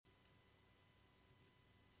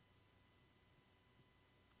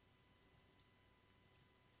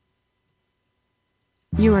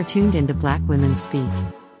You are tuned into Black Women Speak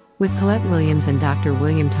with Collette Williams and Dr.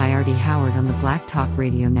 William Tayardi Howard on the Black Talk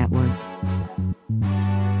Radio Network.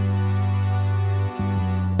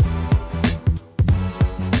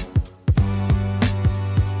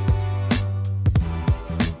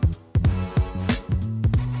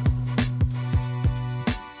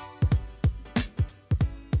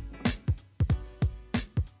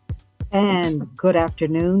 And good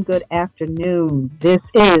afternoon.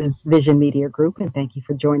 This is Vision Media Group, and thank you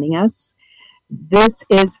for joining us. This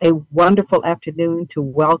is a wonderful afternoon to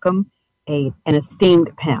welcome an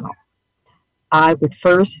esteemed panel. I would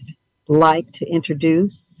first like to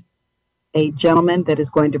introduce a gentleman that is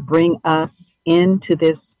going to bring us into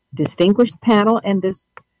this distinguished panel and this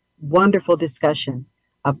wonderful discussion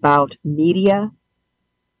about media,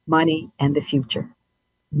 money, and the future.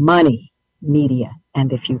 Money, media, and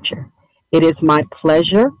the future. It is my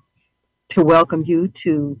pleasure to welcome you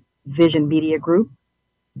to Vision Media Group,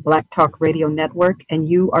 Black Talk Radio Network, and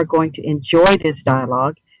you are going to enjoy this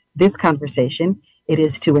dialogue, this conversation. It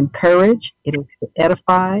is to encourage, it is to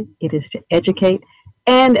edify, it is to educate,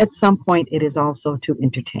 and at some point it is also to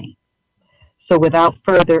entertain. So without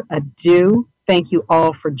further ado, thank you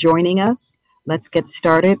all for joining us. Let's get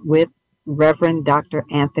started with Reverend Dr.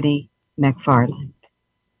 Anthony McFarland.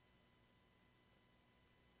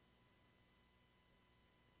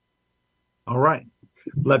 All right,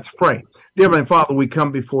 let's pray. Dear Heavenly Father, we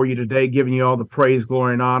come before you today, giving you all the praise,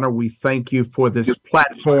 glory, and honor. We thank you for this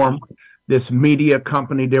platform, this media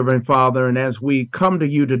company, dear Heavenly Father. And as we come to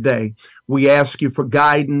you today, we ask you for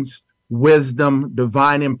guidance, wisdom,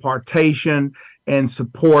 divine impartation, and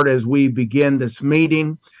support as we begin this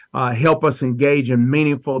meeting. Help us engage in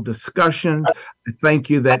meaningful discussion. I thank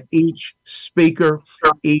you that each speaker,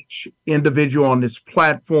 each individual on this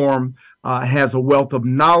platform has a wealth of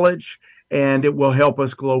knowledge, and it will help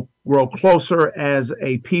us grow closer as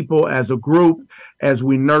a people, as a group, as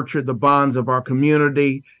we nurture the bonds of our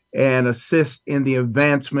community and assist in the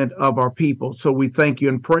advancement of our people. So we thank you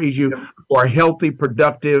and praise you for a healthy,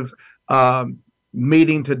 productive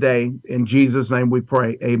meeting today. In Jesus' name we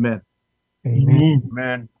pray. Amen. Amen.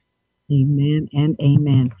 Amen. Amen and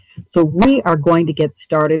amen. So we are going to get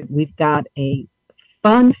started. We've got a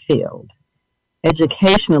fun-filled,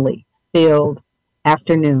 educationally filled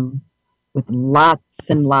afternoon with lots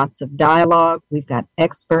and lots of dialogue. We've got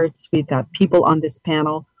experts. We've got people on this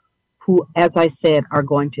panel who, as I said, are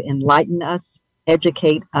going to enlighten us,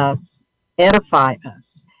 educate us, edify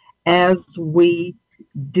us as we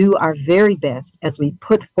do our very best, as we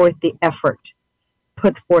put forth the effort,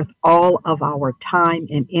 put forth all of our time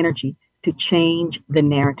and energy to change the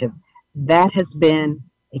narrative. That has been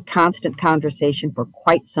a constant conversation for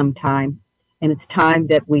quite some time. And it's time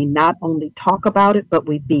that we not only talk about it, but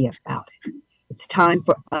we be about it. It's time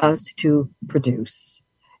for us to produce.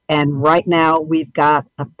 And right now we've got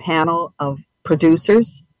a panel of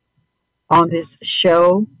producers on this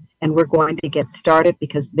show, and we're going to get started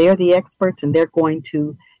because they're the experts and they're going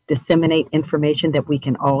to disseminate information that we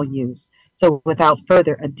can all use. So without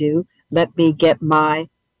further ado, let me get my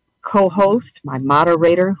co-host, my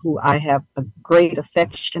moderator, who I have a great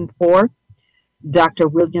affection for, Dr.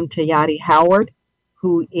 William Tayardi Howard,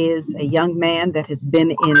 who is a young man that has been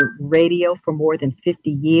in radio for more than 50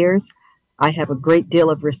 years. I have a great deal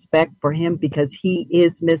of respect for him because he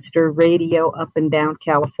is Mr. Radio up and down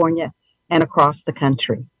California and across the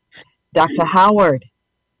country. Dr. Howard,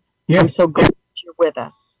 yes. I'm so glad that you're with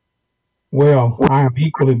us. Well, I am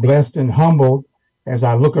equally blessed and humbled as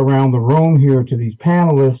I look around the room here to these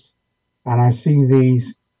panelists and I see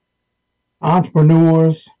these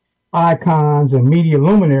entrepreneurs, icons, and media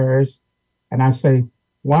luminaries, and I say,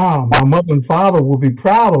 wow, my mother and father will be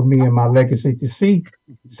proud of me and my legacy to see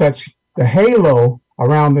such the halo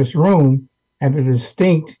around this room and the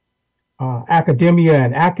distinct academia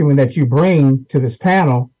and acumen that you bring to this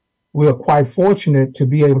panel. We are quite fortunate to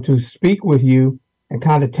be able to speak with you and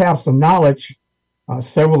kind of tap some knowledge.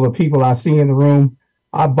 Several of the people I see in the room,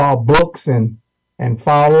 I bought books and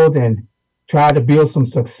followed and tried to build some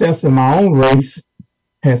success in my own race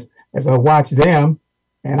as I watched them.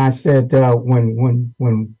 And I said, when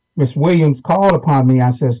Miss Williams called upon me,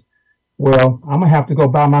 I says, well, I'm gonna have to go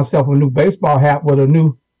buy myself a new baseball hat with a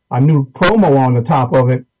new promo on the top of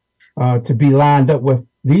it to be lined up with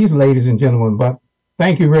these ladies and gentlemen. But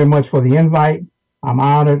thank you very much for the invite. I'm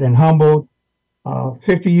honored and humbled.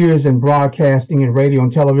 50 years in broadcasting and radio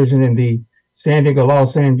and television in the San Diego,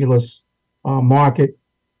 Los Angeles market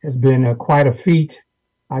has been quite a feat.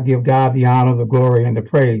 I give God the honor, the glory, and the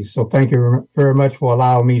praise. So thank you very much for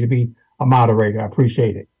allowing me to be a moderator. I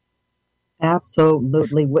appreciate it.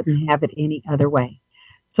 Absolutely. Wouldn't have it any other way.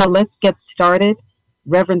 So let's get started.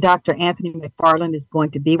 Reverend Dr. Anthony McFarland is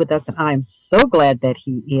going to be with us, and I am so glad that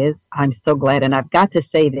he is. I'm so glad. And I've got to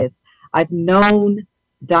say this, I've known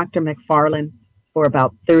Dr. McFarland for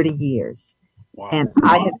about 30 years. Wow. And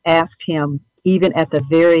I have asked him, even at the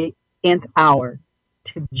very nth hour,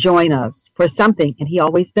 to join us for something, and he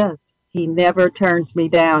always does. He never turns me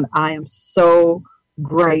down. I am so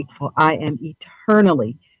grateful. I am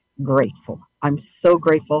eternally grateful. I'm so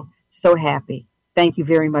grateful, so happy. Thank you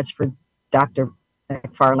very much for Dr.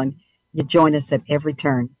 McFarland. You join us at every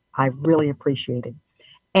turn. I really appreciate it.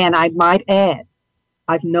 And I might add,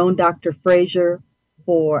 I've known Dr. Frazier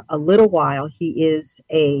for a little while. He is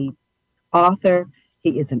an author.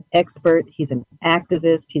 He is an expert. He's an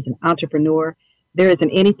activist. He's an entrepreneur. There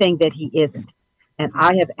isn't anything that he isn't. And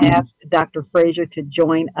I have asked Dr. Frazier to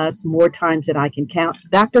join us more times than I can count.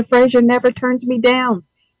 Dr. Frazier never turns me down.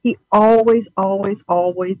 He always, always,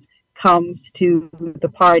 always comes to the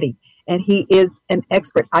party. And he is an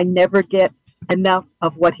expert. I never get enough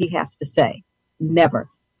of what he has to say. Never.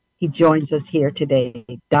 He joins us here today,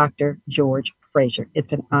 Dr. George Frazier.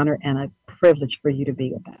 It's an honor and a privilege for you to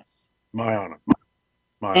be with us. My honor.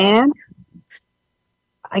 And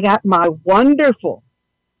I got my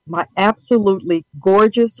absolutely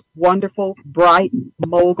gorgeous, wonderful, bright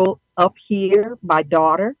mogul up here, my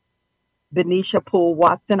daughter, Benicia Poole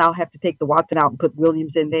Watson. I'll have to take the Watson out and put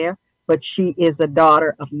Williams in there, but she is a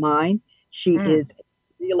daughter of mine. She is a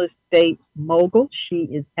real estate mogul. She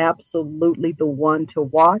is absolutely the one to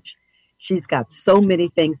watch. She's got so many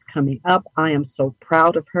things coming up. I am so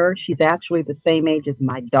proud of her. She's actually the same age as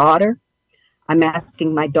my daughter. I'm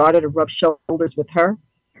asking my daughter to rub shoulders with her.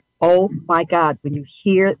 Oh my God, when you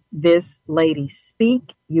hear this lady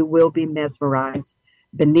speak, you will be mesmerized.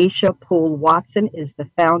 Benicia Poole Watson is the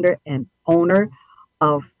founder and owner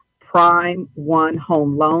of Prime One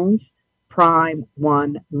Home Loans, Prime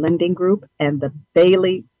One Lending Group, and the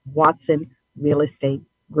Bailey Watson Real Estate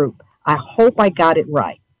Group. I hope I got it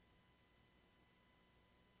right.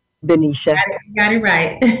 Benicia. Got it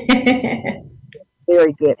right.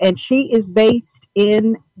 Very good. And she is based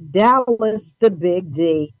in Dallas, the Big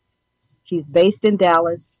D. She's based in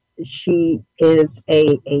Dallas. She is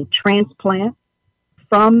a transplant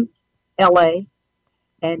from LA,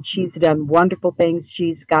 and she's done wonderful things.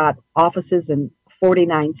 She's got offices in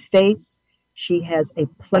 49 states. She has a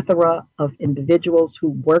plethora of individuals who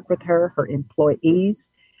work with her, her employees.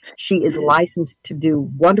 She is licensed to do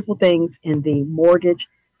wonderful things in the mortgage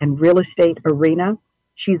and real estate arena.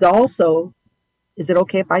 She's also, is it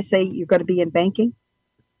okay if I say you're going to be in banking?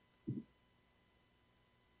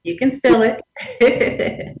 You can spell it.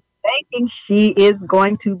 Banking, she is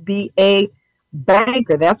going to be a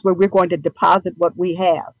banker. That's where we're going to deposit what we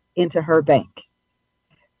have into her bank.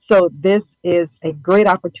 So this is a great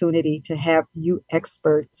opportunity to have you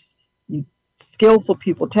experts, you skillful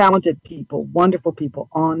people, talented people, wonderful people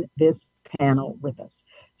on this panel with us.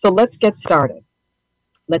 So let's get started.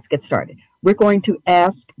 We're going to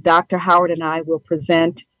ask Dr. Howard, and I will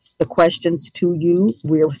present the questions to you.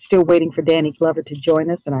 We're still waiting for Danny Glover to join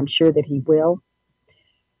us, and I'm sure that he will.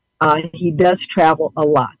 He does travel a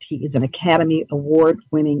lot. He is an Academy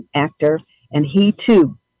Award-winning actor, and he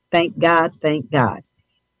too, thank God,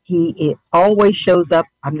 he always shows up.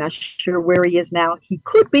 I'm not sure where he is now. He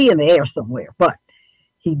could be in the air somewhere, but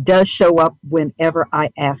he does show up whenever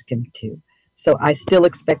I ask him to. So I still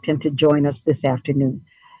expect him to join us this afternoon.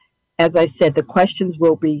 As I said, the questions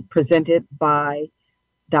will be presented by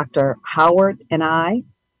Dr. Howard and I,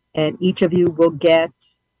 and each of you will get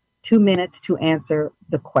 2 minutes to answer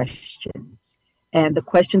the questions. And the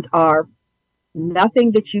questions are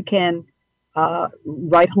nothing that you can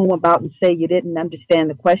write home about and say you didn't understand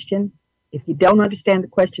the question. If you don't understand the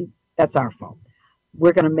question, that's our fault.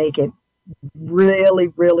 We're going to make it really,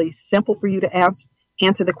 really simple for you to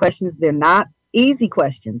answer the questions. They're not easy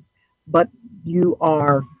questions, but you're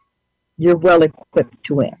well equipped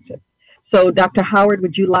to answer. So, Dr. Howard,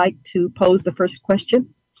 would you like to pose the first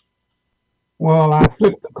question? Well, I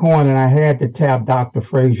flipped the coin and I had to tap Dr.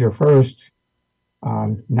 Frazier first,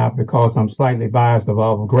 not because I'm slightly biased of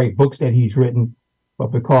all the great books that he's written,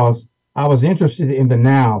 but because I was interested in the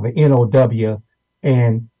now, the NOW,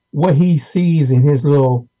 and what he sees in his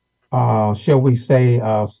little, shall we say,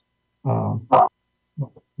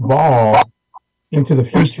 ball into the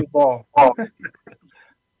future. Ball.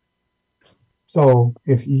 So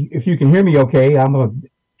if you can hear me okay, I'm going to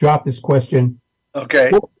drop this question.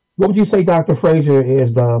 Okay. What would you say, Dr. Frazier,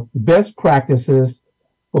 is the best practices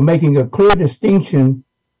for making a clear distinction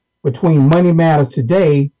between money matters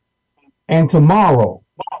today and tomorrow?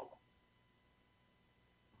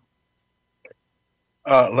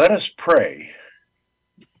 Let us pray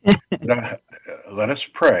Let us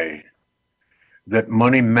pray that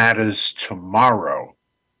money matters tomorrow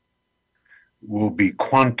will be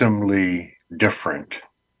quantumly different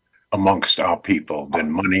amongst our people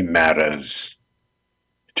than money matters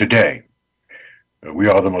today. We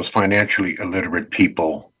are the most financially illiterate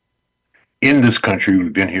people in this country.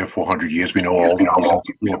 We've been here for 100 years. We know all the reasons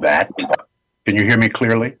for that. Can you hear me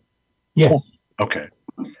clearly? Yes. Okay.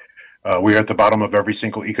 We are at the bottom of every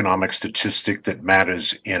single economic statistic that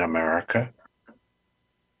matters in America.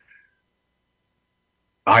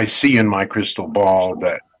 I see in my crystal ball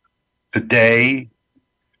that today,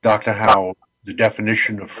 Dr. Howell, the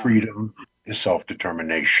definition of freedom is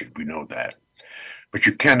self-determination. We know that. But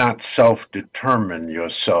you cannot self-determine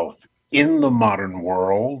yourself in the modern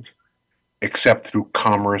world except through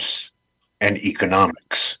commerce and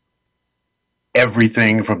economics.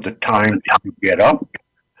 Everything from the time that you get up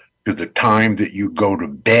to the time that you go to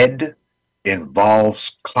bed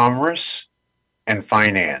involves commerce and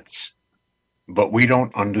finance. But we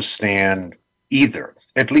don't understand either,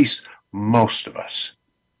 at least most of us,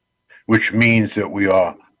 which means that we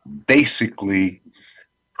are basically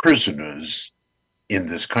prisoners in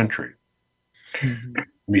this country. Mhm. Let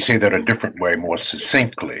me say that a different way, more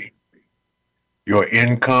succinctly. Your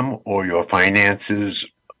income or your finances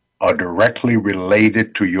are directly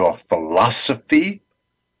related to your philosophy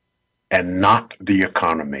and not the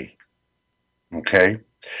economy. Okay?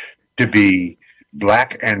 To be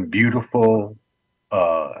black and beautiful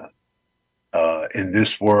in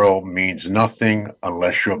this world means nothing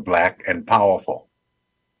unless you're black and powerful.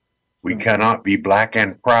 We cannot be black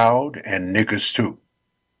and proud and niggas too.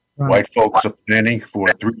 Right. White folks are planning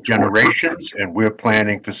for 3 generations, and we're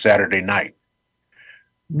planning for Saturday night.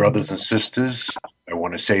 Brothers and sisters, I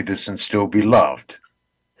want to say this and still be loved.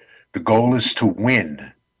 The goal is to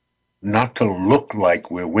win, not to look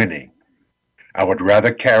like we're winning. I would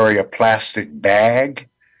rather carry a plastic bag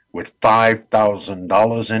with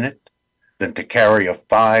 $5,000 in it than to carry a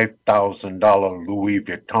 $5,000 Louis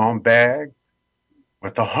Vuitton bag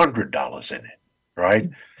with $100 in it, right?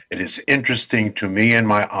 It is interesting to me in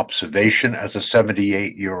my observation as a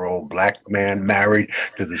 78-year-old black man married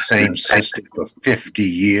to the same sister for 50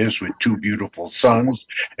 years with 2 beautiful sons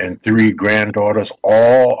and 3 granddaughters,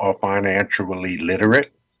 all are financially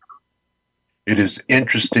literate. It is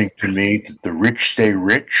interesting to me that the rich stay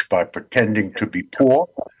rich by pretending to be poor,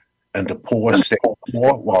 and the poor stay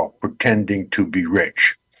poor while pretending to be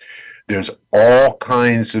rich. There's all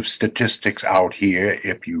kinds of statistics out here,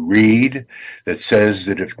 if you read, that says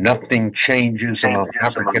that if nothing changes among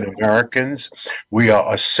African Americans, we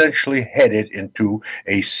are essentially headed into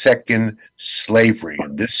a second slavery.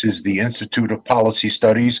 And this is the Institute of Policy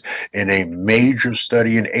Studies in a major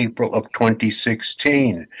study in April of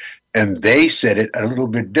 2016. And they said it a little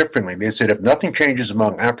bit differently. They said if nothing changes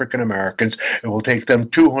among African Americans, it will take them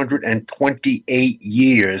 228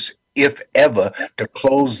 years, if ever, to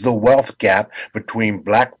close the wealth gap between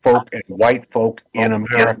black folk and white folk in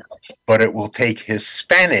America. But it will take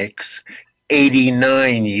Hispanics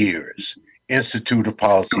 89 years, Institute of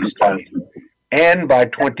Policy Studies. And by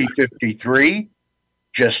 2053,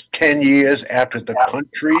 just 10 years after the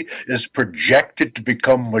country is projected to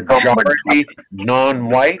become majority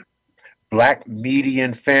non-white, Black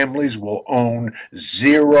median families will own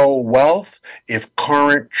zero wealth if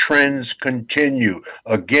current trends continue.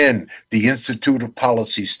 Again, the Institute of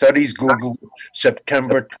Policy Studies, Google,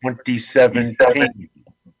 September 2017.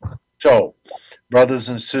 So, brothers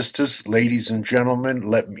and sisters, ladies and gentlemen,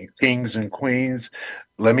 kings and queens,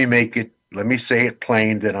 let me say it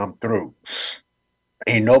plain that I'm through.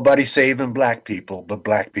 Ain't nobody saving black people but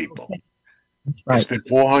black people. That's right. It's been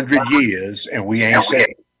 400 years and we ain't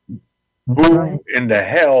saved. That's Who right. in the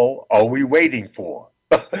hell are we waiting for?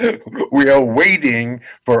 We are waiting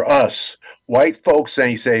for us. White folks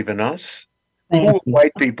ain't saving us. Thank Who are you.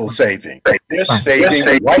 white people saving? They're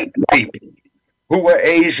saving white people. Who are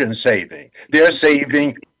Asian saving? They're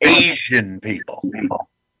saving Asian people.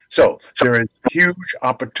 So there is huge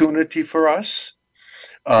opportunity for us.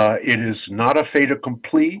 It is not a fait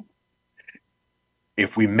accompli.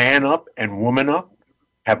 If we man up and woman up,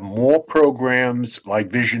 have more programs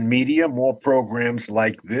like Vision Media, more programs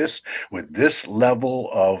like this with this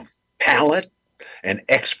level of talent and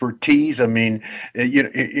expertise. I mean,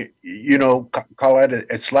 Collette,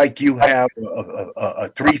 it's like you have a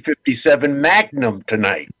 357 Magnum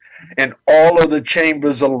tonight, and all of the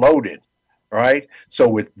chambers are loaded, right? So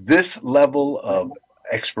with this level of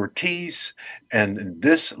expertise and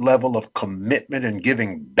this level of commitment and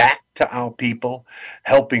giving back to our people,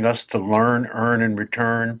 helping us to learn, earn, and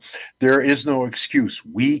return, there is no excuse.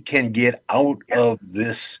 We can get out of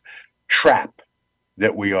this trap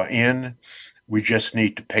that we are in. We just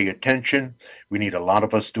need to pay attention. We need a lot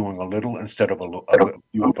of us doing a little instead of a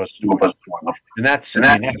few of us doing more. And that's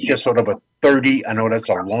just sort of a 30. I know that's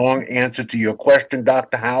a long answer to your question,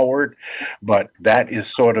 Dr. Howard, but that is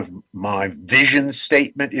sort of my vision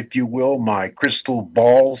statement, if you will, my crystal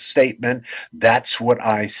ball statement. That's what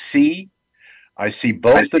I see. I see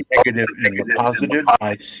both the negative and the positive.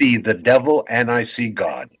 I see the devil and I see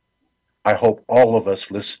God. I hope all of us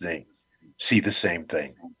listening see the same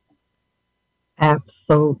thing.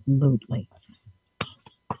 Absolutely.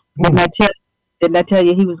 Didn't I tell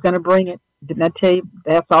you he was going to bring it? Didn't I tell you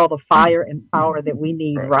that's all the fire and power that we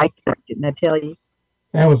need right there? Didn't I tell you?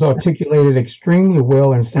 That was articulated extremely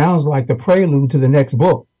well and sounds like the prelude to the next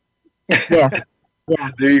book. Yes. Yeah.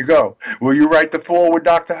 There you go. Will you write the foreword,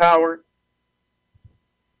 Dr. Howard?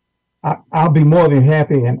 I'll be more than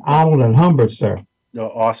happy and honored and humbled, sir. No,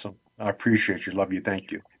 awesome. I appreciate you. Love you.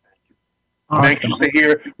 Thank you. Awesome. I'm anxious to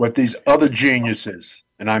hear what these other geniuses,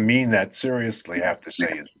 and I mean that seriously, have to say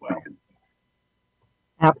as well.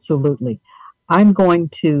 Absolutely. I'm going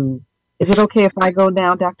to, is it okay if I go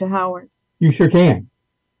now, Dr. Howard? You sure can.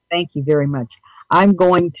 Thank you very much. I'm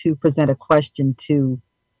going to present a question to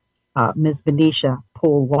Ms. Venetia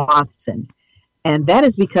Poole Watson, and that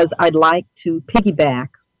is because I'd like to piggyback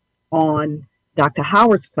on Dr.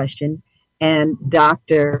 Howard's question and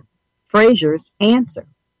Dr. Frazier's answer.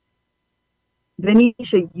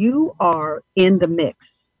 Venetia, you are in the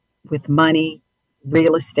mix with money,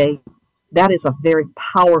 real estate. That is a very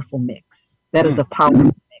powerful mix. That is a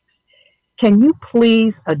powerful mix. Can you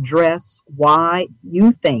please address why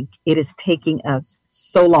you think it is taking us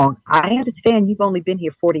so long? I understand you've only been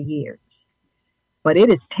here 40 years, but it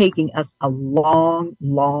is taking us a long,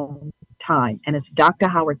 long time. And as Dr.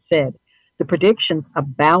 Howard said, the predictions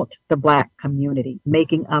about the Black community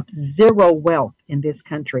making up zero wealth in this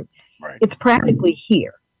country, it's practically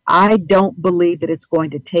here. I don't believe that it's going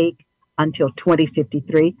to take until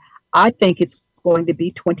 2053. I think it's going to be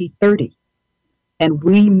 2030. And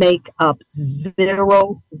we make up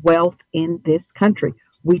zero wealth in this country.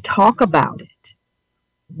 We talk about it.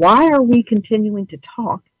 Why are we continuing to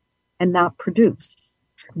talk and not produce?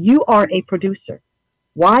 You are a producer.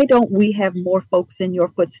 Why don't we have more folks in your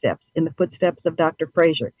footsteps, in the footsteps of Dr.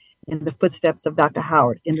 Frazier, in the footsteps of Dr.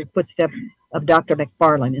 Howard, in the footsteps of Dr.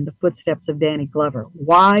 McFarland, in the footsteps of Danny Glover?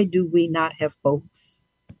 Why do we not have folks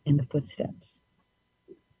in the footsteps?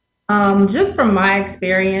 Just from my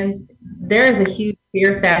experience, there is a huge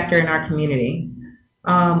fear factor in our community.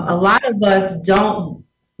 A lot of us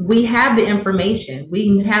we have the information,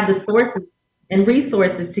 we have the sources and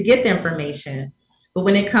resources to get the information, but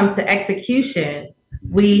when it comes to execution,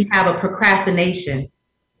 we have a procrastination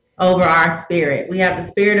over our spirit. We have the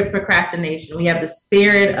spirit of procrastination. We have the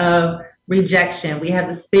spirit of rejection. We have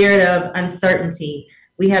the spirit of uncertainty.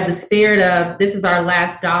 We have the spirit of, this is our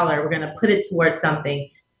last dollar. We're going to put it towards something.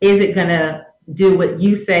 Is it going to do what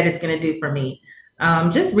you said it's going to do for me?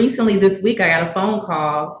 Just recently this week, I got a phone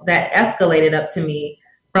call that escalated up to me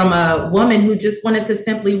from a woman who just wanted to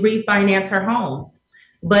simply refinance her home.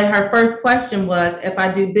 But her first question was, if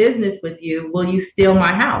I do business with you, will you steal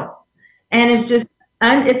my house? And it's just,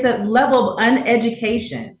 it's a level of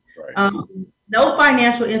uneducation. Right. No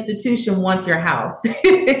financial institution wants your house.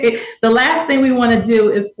 The last thing we want to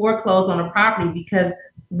do is foreclose on a property because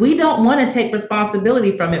we don't want to take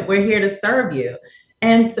responsibility from it. We're here to serve you.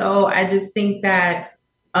 And so I just think that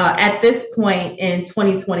at this point in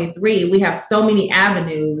 2023, we have so many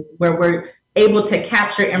avenues where we're able to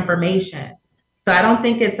capture information. So I don't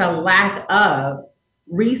think it's a lack of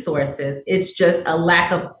resources. It's just a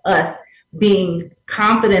lack of us being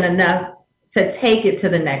confident enough to take it to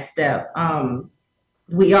the next step.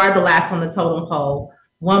 We are the last on the totem pole,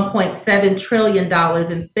 $1.7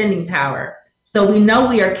 trillion in spending power. So we know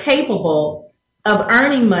we are capable of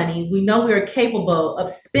earning money. We know we are capable of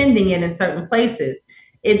spending it in certain places.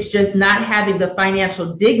 It's just not having the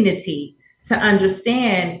financial dignity to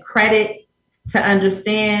understand credit, to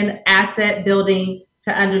understand asset building,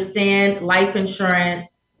 to understand life insurance,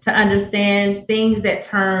 to understand things that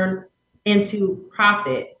turn into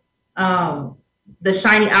profit. The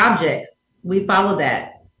shiny objects, we follow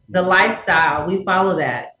that. The lifestyle, we follow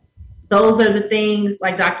that. Those are the things,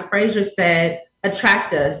 like Dr. Frazier said,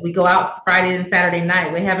 attract us. We go out Friday and Saturday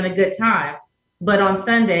night. We're having a good time. But on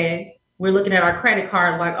Sunday, we're looking at our credit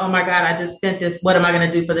card like, oh my God, I just spent this. What am I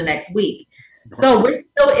going to do for the next week? So we're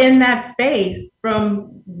still in that space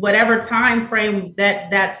from whatever time frame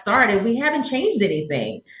that started. We haven't changed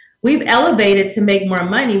anything. We've elevated to make more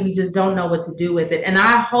money. We just don't know what to do with it. And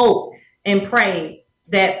I hope and pray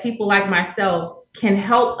that people like myself can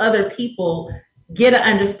help other people get an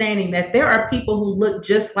understanding that there are people who look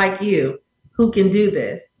just like you who can do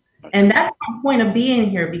this. And that's my point of being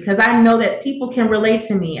here, because I know that people can relate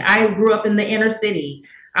to me. I grew up in the inner city.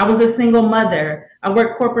 I was a single mother. I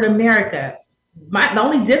worked corporate America. The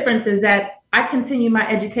only difference is that I continued my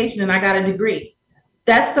education and I got a degree.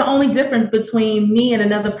 That's the only difference between me and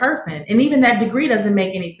another person. And even that degree doesn't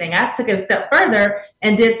make anything. I took it a step further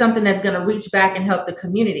and did something that's going to reach back and help the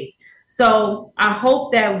community. So I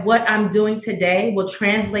hope that what I'm doing today will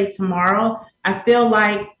translate tomorrow. I feel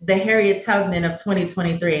like the Harriet Tubman of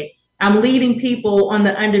 2023. I'm leading people on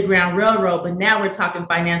the Underground Railroad, but now we're talking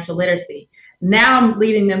financial literacy. Now I'm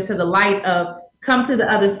leading them to the light of come to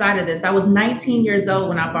the other side of this. I was 19 years old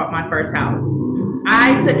when I bought my first house.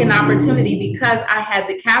 I took an opportunity because I had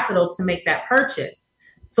the capital to make that purchase.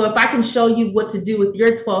 So if I can show you what to do with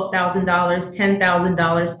your $12,000,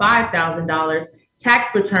 $10,000, $5,000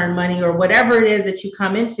 tax return money, or whatever it is that you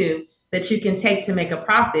come into that you can take to make a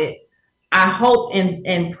profit, I hope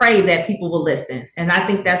and pray that people will listen. And I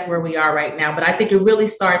think that's where we are right now. But I think it really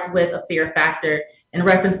starts with a fear factor in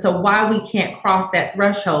reference to why we can't cross that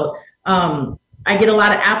threshold. I get a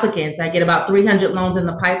lot of applicants. I get about 300 loans in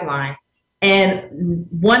the pipeline. And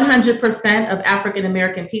 100% of African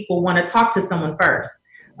American people want to talk to someone first.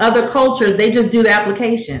 Other cultures, they just do the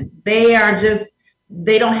application. They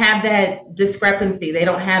don't have that discrepancy. They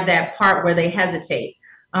don't have that part where they hesitate.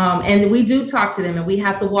 And we do talk to them, and we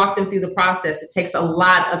have to walk them through the process. It takes a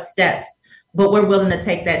lot of steps, but we're willing to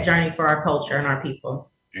take that journey for our culture and our people.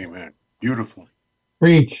 Amen. Beautiful.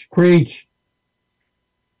 Preach.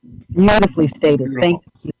 Beautifully stated. Beautiful. Thank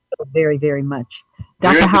you so very, very much.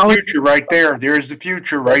 There's Dr. the Howard. future right there. There's the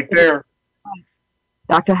future right there.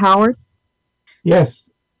 Dr. Howard? Yes.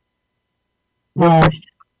 A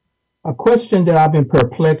question that I've been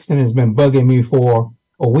perplexed and has been bugging me for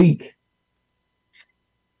a week.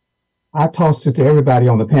 I tossed it to everybody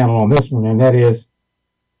on the panel on this one, and that is,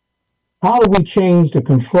 how do we change the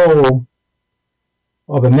control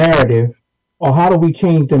of the narrative, or how do we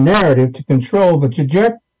change the narrative to control the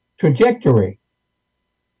trajectory?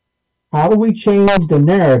 How do we change the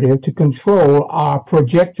narrative to control our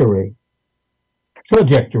trajectory?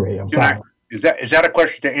 I'm sorry. Is that a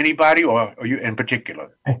question to anybody, or are you in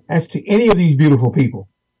particular? As to any of these beautiful people.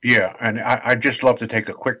 Yeah, and I'd just love to take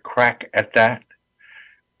a quick crack at that.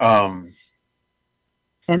 And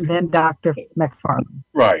then Dr. McFarland.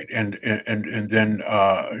 Right, and then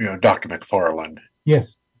Dr. McFarland.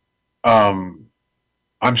 Yes. I'm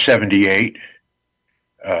 78.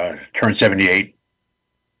 Turned 78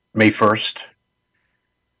 May 1st,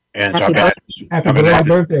 and so Happy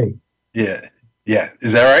birthday. Yeah.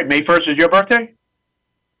 Is that right? May 1st is your birthday?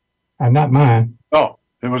 Not mine. Oh,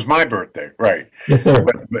 it was my birthday, right? Yes, sir.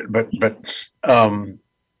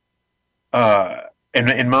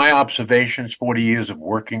 In my observations, 40 years of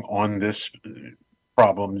working on this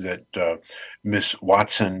problem that Miss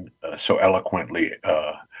Watson so eloquently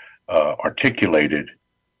articulated,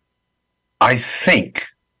 I think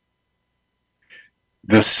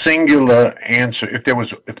the singular answer, if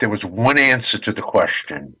there was one answer to the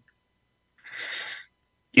question,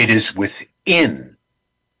 it is within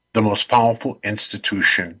the most powerful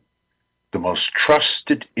institution, the most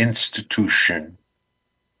trusted institution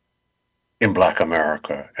in Black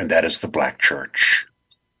America, and that is the Black church.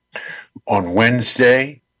 On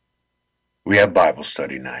Wednesday, we have Bible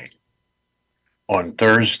study night. On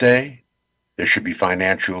Thursday, there should be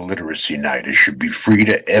financial literacy night. It should be free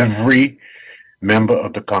to every member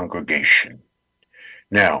of the congregation.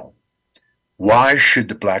 Now, why should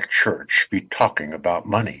the Black church be talking about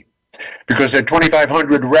money? Because there are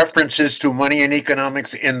 2,500 references to money and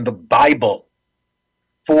economics in the Bible.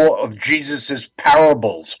 4 of Jesus's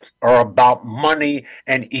parables are about money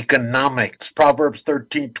and economics. Proverbs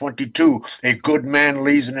 13:22, a good man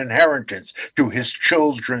leaves an inheritance to his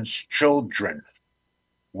children's children.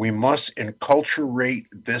 We must enculturate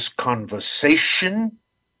this conversation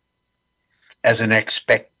as an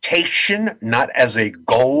expectation, not as a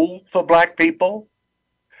goal for Black people.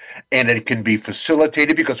 And it can be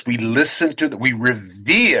facilitated because we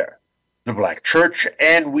revere the Black church,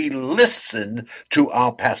 and we listen to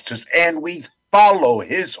our pastors, and we follow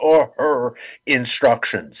his or her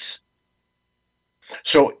instructions.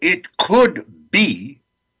 So it could be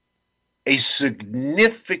a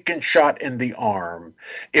significant shot in the arm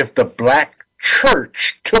if the Black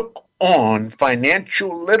church took on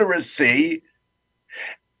financial literacy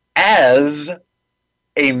as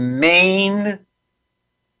a main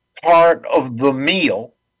part of the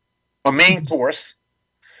meal, a main course,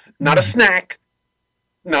 not a snack,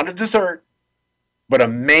 not a dessert, but a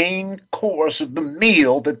main course of the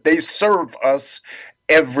meal that they serve us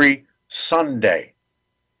every Sunday.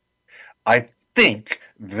 I think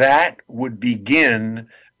that would begin,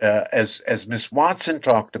 as Ms. Watson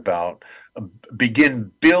talked about, begin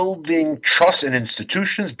building trust in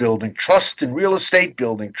institutions, building trust in real estate,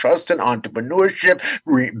 building trust in entrepreneurship,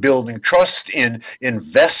 building trust in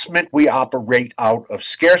investment. We operate out of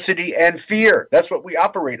scarcity and fear. That's what we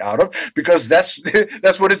operate out of, because that's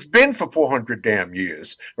what it's been for 400 damn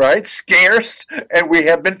years, right? Scarce, and we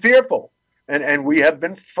have been fearful, and we have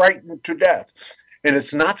been frightened to death. And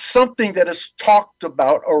it's not something that is talked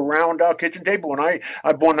about around our kitchen table. When I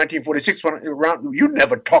born in 1946, you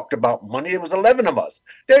never talked about money. There was 11 of us.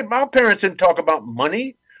 My parents didn't talk about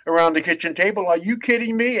money around the kitchen table. Are you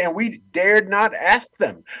kidding me? And we dared not ask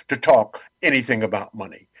them to talk anything about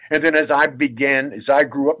money. And then as I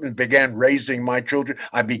grew up and began raising my children,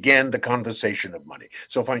 I began the conversation of money.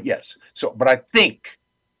 So but I think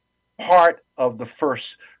part of the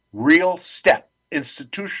first real step,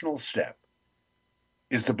 institutional step,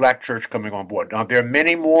 is the Black church coming on board. Now, there are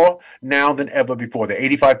many more now than ever before. There are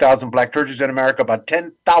 85,000 Black churches in America. About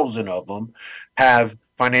 10,000 of them have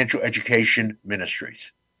financial education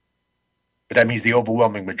ministries. But that means the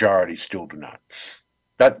overwhelming majority still do not.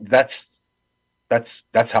 That's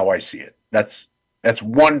how I see it. That's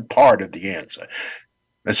one part of the answer.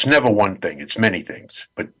 It's never one thing. It's many things.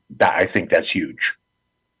 But I think that's huge.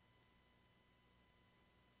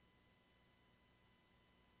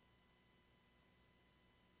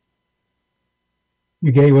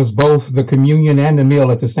 You gave us both the communion and the meal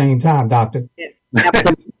at the same time, Doctor.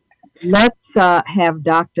 Absolutely. Let's have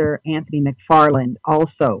Dr. Anthony McFarland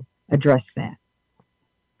also address that.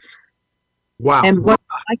 Wow. And what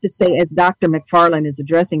I'd like to say, as Dr. McFarland is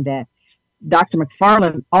addressing that, Dr.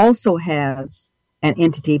 McFarland also has an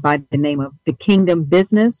entity by the name of the Kingdom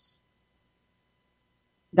Business.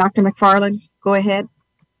 Dr. McFarland, go ahead.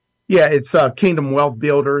 Yeah, it's Kingdom Wealth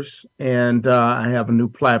Builders, and I have a new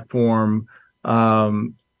platform,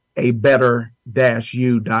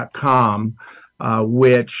 abetter-u.com,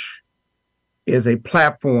 which is a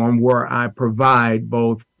platform where I provide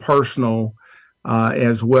both personal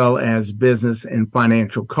as well as business and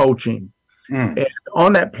financial coaching. And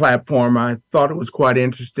on that platform, I thought it was quite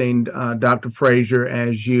interesting, Dr. Frazier,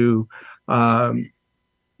 as you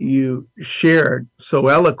shared so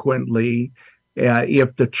eloquently,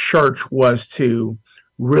 if the church was to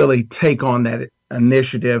really take on that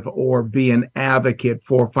initiative or be an advocate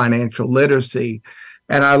for financial literacy.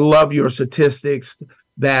 And I love your statistics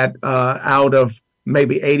that out of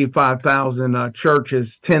maybe 85,000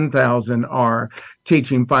 churches, 10,000 are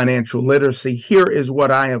teaching financial literacy. Here is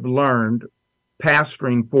what I have learned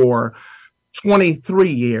pastoring for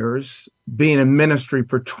 23 years, being in ministry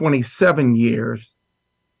for 27 years,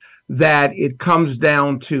 that it comes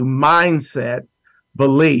down to mindset,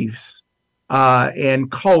 beliefs,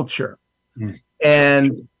 and culture.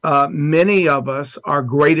 And many of us, our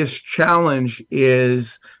greatest challenge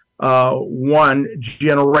is one,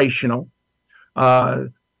 generational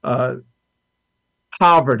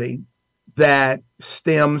poverty that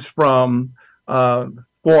stems from 4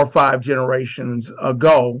 or 5 generations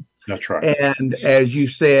ago. That's right. And as you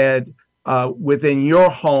said, within your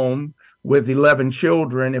home with 11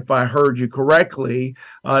 children, if I heard you correctly,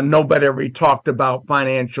 nobody ever talked about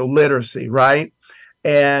financial literacy, right?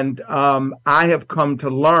 And I have come to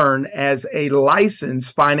learn as a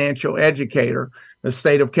licensed financial educator, the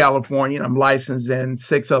state of California, I'm licensed in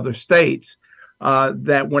 6 other states,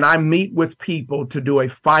 that when I meet with people to do a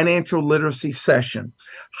financial literacy session,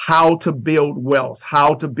 how to build wealth,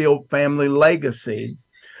 how to build family legacy,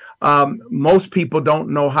 most people don't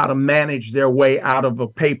know how to manage their way out of a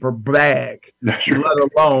paper bag, let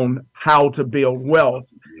alone how to build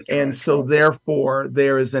wealth. And so therefore,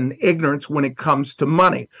 there is an ignorance when it comes to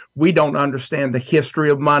money. We don't understand the history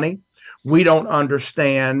of money. We don't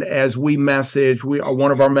understand, as we message,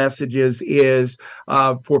 one of our messages is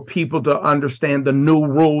for people to understand the new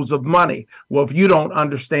rules of money. Well, if you don't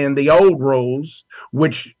understand the old rules,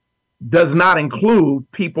 which does not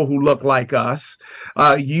include people who look like us,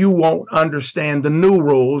 you won't understand the new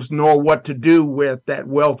rules nor what to do with that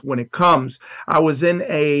wealth when it comes. I was in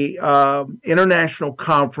a international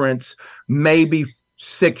conference maybe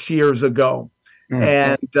 6 years ago,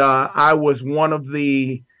 and I was one of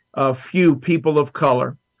the few people of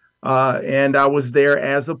color, and I was there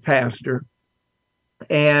as a pastor,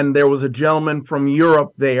 and there was a gentleman from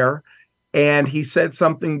Europe there. And he said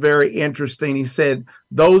something very interesting. He said,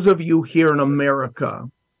 those of you here in America,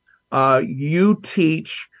 you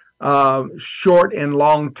teach short and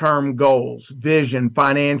long-term goals, vision,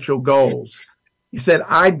 financial goals. He said,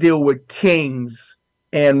 I deal with kings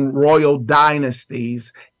and royal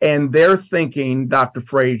dynasties, and they're thinking, Dr.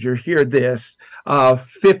 Frazier, hear this,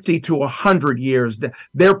 50 to 100 years.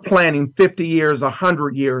 They're planning 50 years,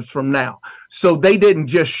 100 years from now. So they didn't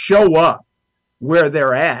just show up where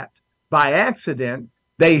they're at by accident.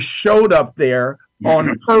 They showed up there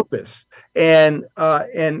on purpose. And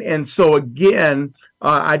so again,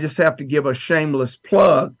 I just have to give a shameless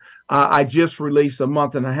plug. I just released a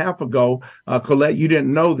month and a half ago, Collette, you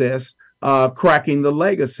didn't know this, Cracking the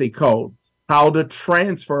Legacy Code, how to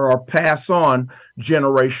transfer or pass on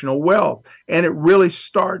generational wealth. And it really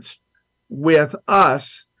starts with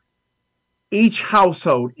us, each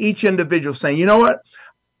household, each individual saying, you know what,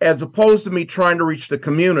 as opposed to me trying to reach the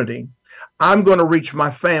community, I'm going to reach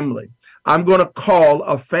my family. I'm going to call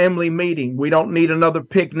a family meeting. We don't need another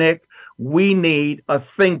picnic. We need a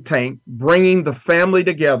think tank bringing the family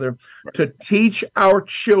together to teach our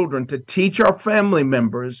children, to teach our family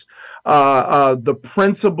members the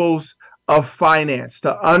principles of finance,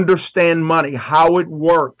 to understand money, how it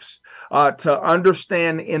works, to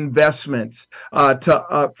understand investments,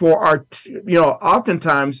 for our,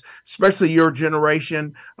 oftentimes, especially your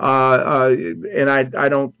generation, and I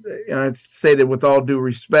don't, and I say that with all due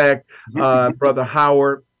respect, Brother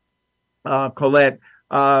Howard, Collette,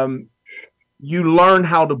 you learn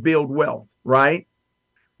how to build wealth, right?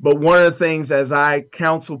 But one of the things, as I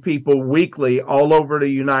counsel people weekly all over the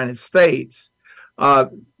United States,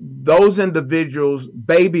 those individuals,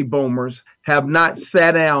 baby boomers, have not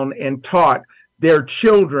sat down and taught their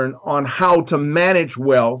children on how to manage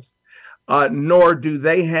wealth, nor do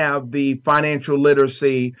they have the financial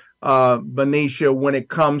literacy, Benicia, when it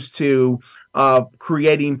comes to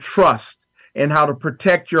creating trust and how to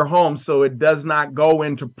protect your home so it does not go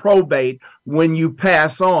into probate when you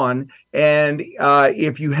pass on. And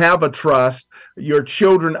if you have a trust, your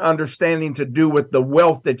children understanding to do with the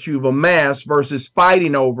wealth that you've amassed versus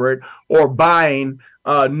fighting over it or buying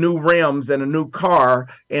new rims and a new car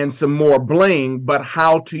and some more bling, but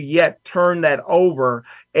how to yet turn that over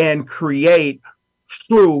and create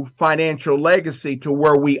true financial legacy to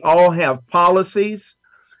where we all have policies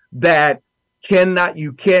that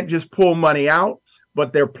you can't just pull money out,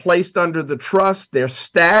 but they're placed under the trust, they're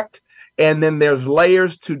stacked, and then there's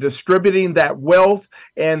layers to distributing that wealth,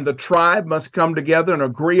 and the tribe must come together and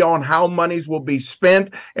agree on how monies will be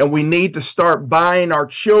spent, and we need to start buying our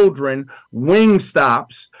children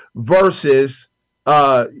Wingstops versus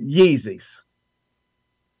Yeezys.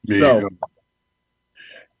 So,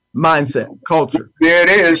 mindset, culture. There it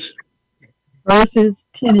is. Versus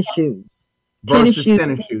tennis shoes. Tennis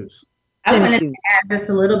shoes. I want to add just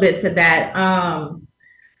a little bit to that.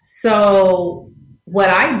 So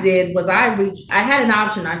what I did was I had an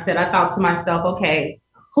option. I thought to myself, okay,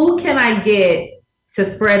 who can I get to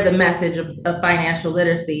spread the message of financial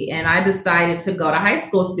literacy? And I decided to go to high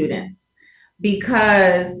school students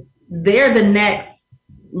because they're the next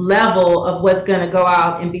level of what's going to go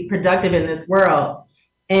out and be productive in this world.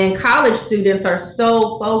 And college students are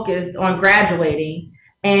so focused on graduating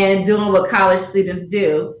and doing what college students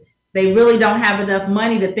do. They really don't have enough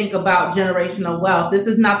money to think about generational wealth. This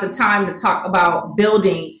is not the time to talk about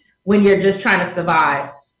building when you're just trying to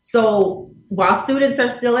survive. So while students are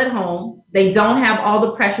still at home, they don't have all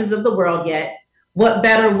the pressures of the world yet. What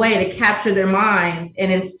better way to capture their minds and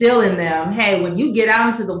instill in them, hey, when you get out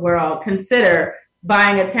into the world, consider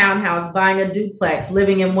buying a townhouse, buying a duplex,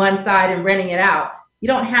 living in one side and renting it out. You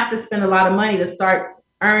don't have to spend a lot of money to start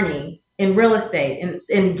earning in real estate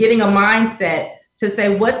and getting a mindset to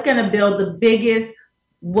say what's going to build the biggest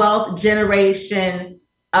wealth generation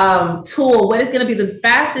tool. What is going to be the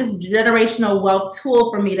fastest generational wealth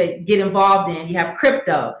tool for me to get involved in? You have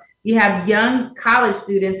crypto. You have young college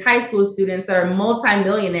students, high school students that are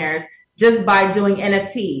multimillionaires just by doing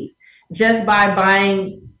NFTs, just by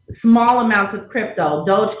buying small amounts of crypto,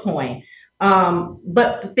 Dogecoin.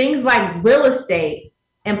 But things like real estate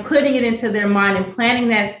and putting it into their mind and planting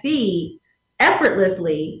that seed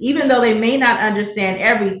effortlessly, even though they may not understand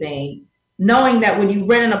everything, knowing that when you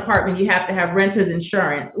rent an apartment, you have to have renter's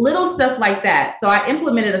insurance, little stuff like that. So I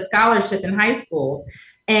implemented a scholarship in high schools,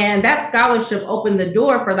 and that scholarship opened the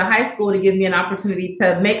door for the high school to give me an opportunity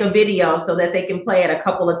to make a video so that they can play it a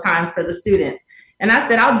couple of times for the students. And I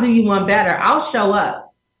said, I'll do you one better. I'll show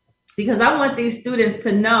up because I want these students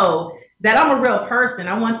to know that I'm a real person.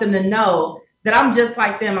 I want them to know that I'm just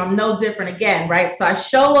like them. I'm no different again, right? So I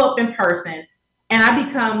show up in person and I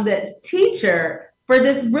become the teacher for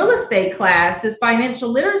this real estate class, this financial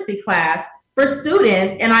literacy class for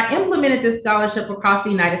students. And I implemented this scholarship across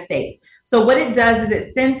the United States. So what it does is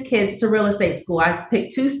it sends kids to real estate school. I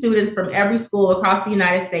pick 2 students from every school across the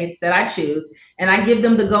United States that I choose, and I give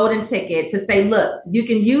them the golden ticket to say, look, you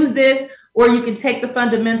can use this, or you can take the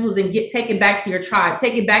fundamentals and take it back to your tribe,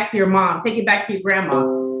 take it back to your mom, take it back to your grandma.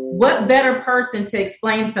 What better person to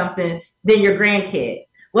explain something than your grandkid?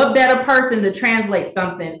 What better person to translate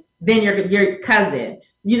something than your cousin?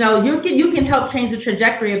 You know, you can help change the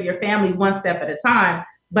trajectory of your family one step at a time.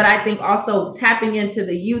 But I think also tapping into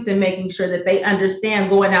the youth and making sure that they understand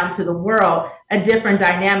going out into the world a different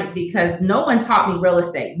dynamic, because no one taught me real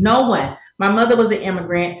estate. No one. My mother was an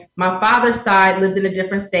immigrant. My father's side lived in a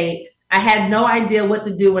different state. I had no idea what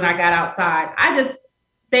to do when I got outside. I just,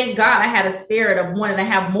 thank God I had a spirit of wanting to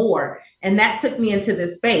have more. And that took me into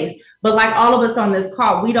this space. But like all of us on this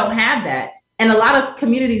call, we don't have that. And a lot of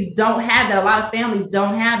communities don't have that. A lot of families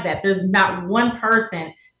don't have that. There's not one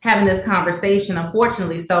person having this conversation,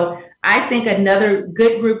 unfortunately. So I think another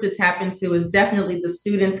good group to tap into is definitely the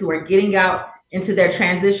students who are getting out into their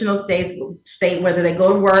transitional state, whether they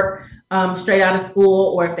go to work straight out of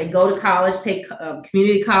school, or if they go to college, take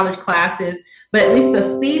community college classes, but at least the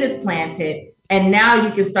seed is planted. And now you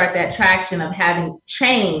can start that traction of having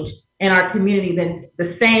change in our community than the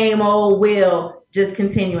same old wheel just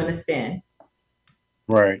continuing to spin.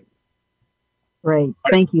 Right. Great.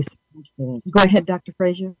 Thank you so much for that. Go ahead, Dr.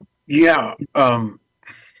 Frazier. Yeah. And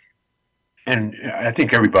I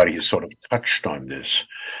think everybody has sort of touched on this.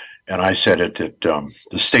 And I said it that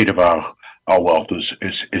the state of our wealth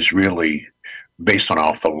is really based on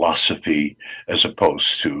our philosophy as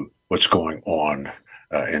opposed to what's going on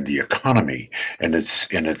in the economy and its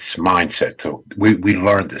mindset. So we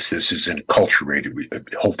learned this. This is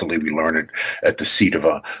enculturated. Hopefully we learn it at the seat of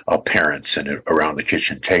our parents and around the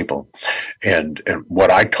kitchen table. And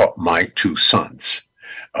what I taught my 2 sons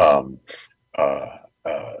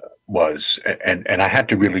was, and I had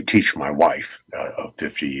to really teach my wife of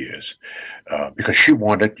 50 years because she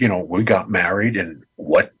wanted, we got married, and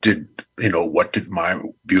what did my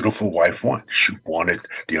beautiful wife want? She wanted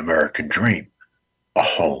the American dream, a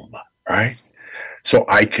home, right? So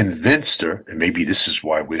I convinced her, and maybe this is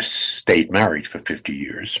why we stayed married for 50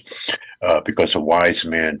 years, because a wise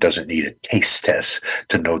man doesn't need a taste test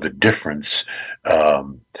to know the difference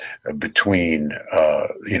between,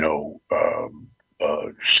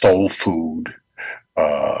 soul food,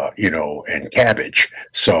 and cabbage.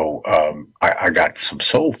 So I got some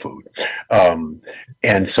soul food.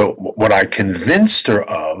 And so what I convinced her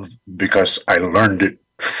of, because I learned it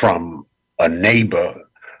from a neighbor,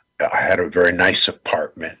 I had a very nice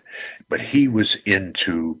apartment, but he was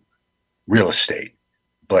into real estate,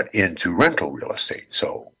 but into rental real estate.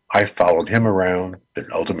 So I followed him around, and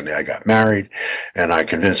ultimately I got married, and I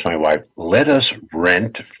convinced my wife, let us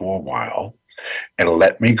rent for a while and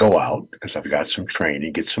let me go out, because I've got some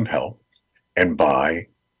training, get some help, and buy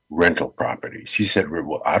rental properties. She said,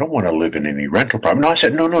 well, I don't want to live in any rental property. No, I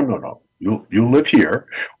said, no. You'll live here.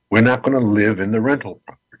 We're not going to live in the rental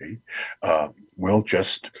property. We'll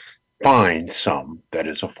just find some that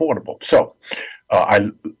is affordable. So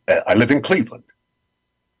I live in Cleveland,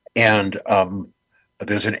 and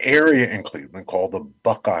there's an area in Cleveland called the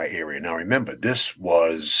Buckeye area. Now, remember, this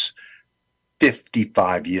was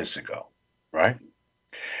 55 years ago, right?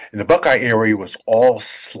 And the Buckeye area was all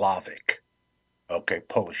Slavic,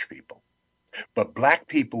 Polish people. But Black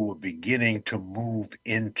people were beginning to move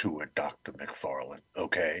into it, Dr. McFarland,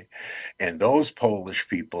 And those Polish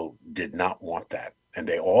people did not want that. And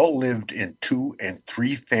they all lived in 2 and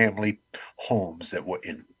 3 family homes that were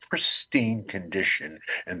in pristine condition.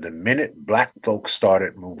 And the minute Black folks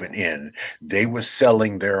started moving in, they were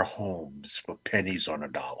selling their homes for pennies on a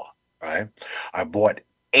dollar, right? I bought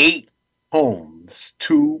 8 homes,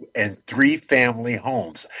 2 and 3 family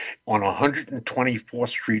homes on 124th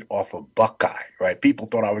Street off of Buckeye, right? People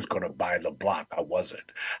thought I was going to buy the block. I wasn't.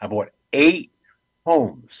 I bought 8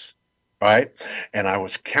 homes, right? And I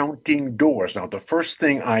was counting doors. Now, the first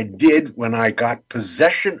thing I did when I got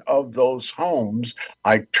possession of those homes,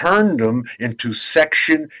 I turned them into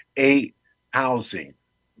Section 8 housing.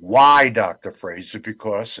 Why, Dr. Fraser?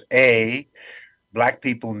 Because A, Black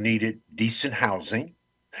people needed decent housing,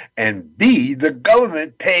 and B, the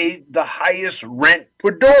government paid the highest rent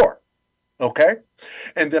per door,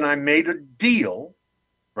 And then I made a deal,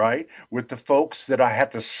 right, with the folks that I had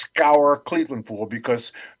to scour Cleveland for,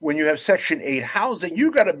 because when you have Section 8 housing, you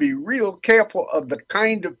got to be real careful of the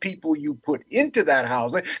kind of people you put into that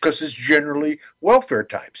housing, because it's generally welfare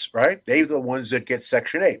types, right? They're the ones that get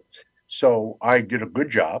Section 8. So I did a good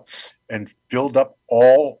job and filled up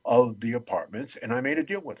all of the apartments, and I made a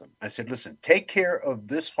deal with them. I said, listen, take care of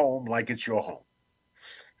this home like it's your home.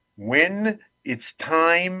 When it's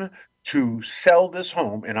time to sell this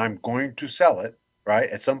home, and I'm going to sell it, right,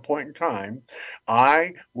 at some point in time,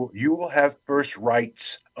 you will have first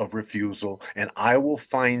rights of refusal, and I will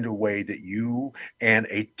find a way that you and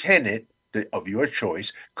a tenant of your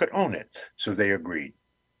choice could own it. So they agreed.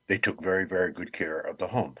 They took very, very good care of the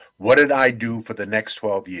home. What did I do for the next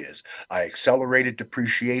 12 years? I accelerated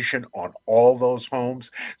depreciation on all those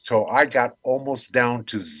homes. So I got almost down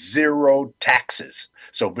to zero taxes.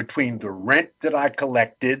 So between the rent that I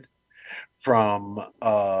collected from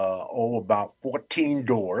about 14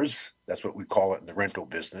 doors, that's what we call it in the rental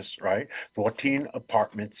business, right? 14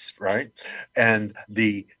 apartments, right? And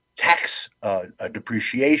the tax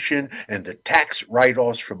depreciation and the tax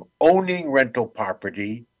write-offs from owning rental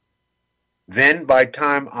property. Then by the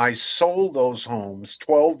time I sold those homes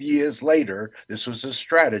 12 years later, this was a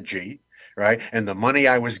strategy, right? And the money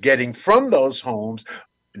I was getting from those homes,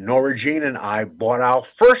 Nora Jean and I bought our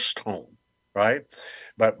first home, right?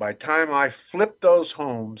 But by the time I flipped those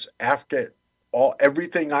homes, after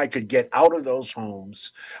everything I could get out of those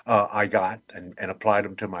homes, I got and applied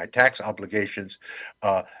them to my tax obligations.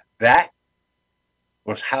 That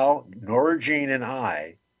was how Nora Jean and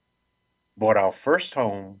I bought our first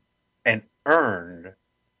home and earned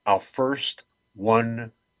our first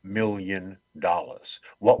 $1 million.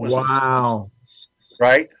 What was Wow.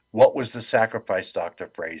 right? What was the sacrifice, Dr.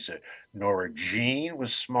 Fraser? Nora Jean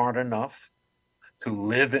was smart enough to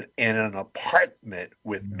live in an apartment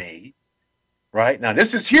with me, right? Now,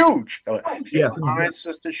 this is huge. Yes. My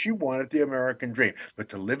sister, she wanted the American dream, but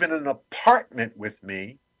to live in an apartment with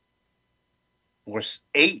me for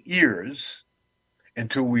 8 years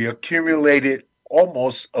until we accumulated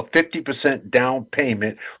almost a 50% down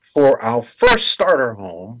payment for our first starter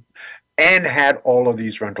home and had all of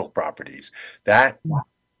these rental properties.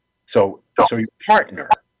 So you partner,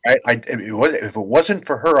 right? If it wasn't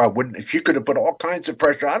for her, I wouldn't. She could have put all kinds of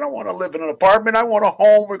pressure. I don't want to live in an apartment. I want a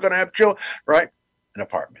home. We're going to have children, right? An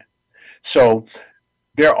apartment. So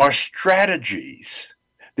there are strategies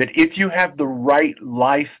that if you have the right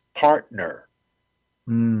life partner,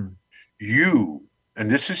 you,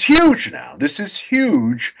 and this is huge now. This is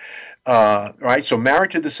huge. Right. So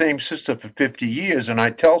married to the same sister for 50 years. And I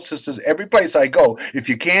tell sisters every place I go, if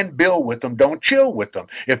you can't build with them, don't chill with them.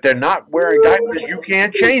 If they're not wearing diapers, you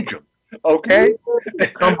can't change them. Okay.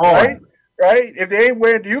 Come on. Right. If they ain't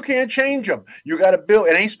wearing, you can't change them. You got to build.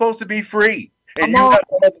 It ain't supposed to be free. And you got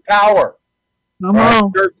all the power. Come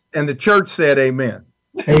on. And the church said amen.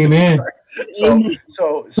 Amen. So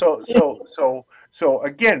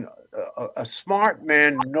again, a smart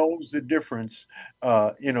man knows the difference,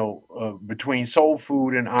 between soul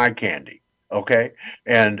food and eye candy. Okay,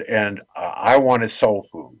 and I wanted soul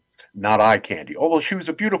food, not eye candy. Although she was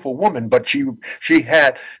a beautiful woman, but she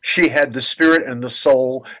had the spirit and the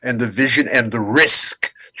soul and the vision and the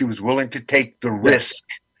risk. She was willing to take the risk,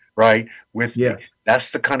 right, with me.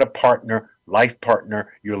 That's the kind of life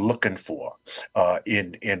partner you're looking for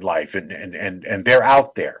in life, and they're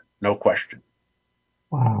out there, no question.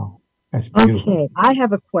 Wow. That's beautiful. Okay, I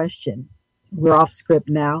have a question. We're off script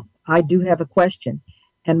now. I do have a question.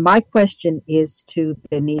 And my question is to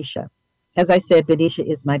Benicia. As I said, Benicia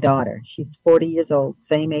is my daughter. She's 40 years old,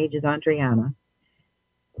 same age as Andriana.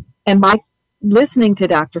 And listening to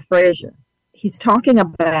Dr. Fraser, he's talking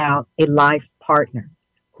about a life partner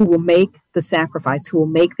who will make the sacrifice, who will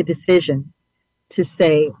make the decision to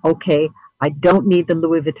say, okay, I don't need the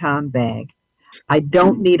Louis Vuitton bag. I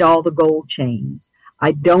don't need all the gold chains.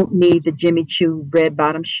 I don't need the Jimmy Choo red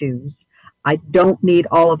bottom shoes. I don't need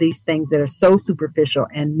all of these things that are so superficial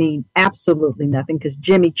and mean absolutely nothing, because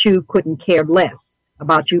Jimmy Choo couldn't care less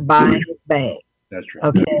about you buying his bag. That's right.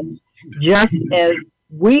 Okay. Just as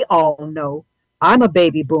we all know, I'm a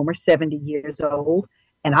baby boomer, 70 years old,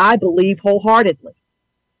 and I believe wholeheartedly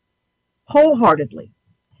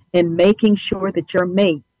in making sure that your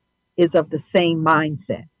mate is of the same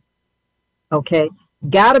mindset. Okay.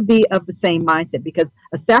 Got to be of the same mindset, because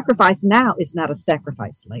a sacrifice now is not a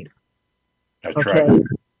sacrifice later. That's right.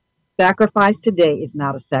 Sacrifice today is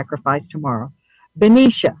not a sacrifice tomorrow.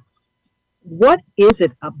 Benicia, what is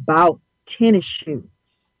it about tennis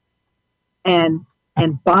shoes and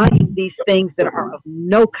buying these things that are of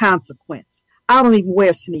no consequence? I don't even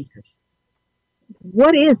wear sneakers.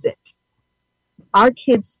 What is it? Our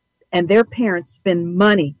kids and their parents spend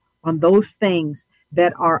money on those things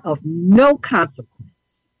that are of no consequence.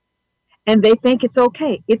 And they think it's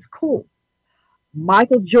okay. It's cool.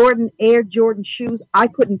 Michael Jordan, Air Jordan shoes. I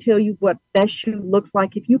couldn't tell you what that shoe looks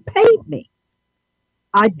like if you paid me.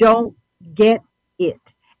 I don't get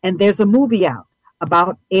it. And there's a movie out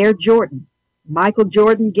about Air Jordan. Michael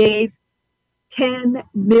Jordan gave $10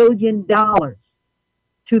 million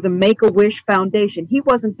to the Make-A-Wish Foundation. He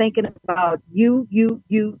wasn't thinking about you,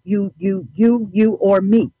 or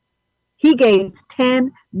me. He gave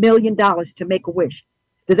 $10 million to Make-A-Wish.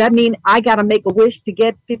 Does that mean I got to make a wish to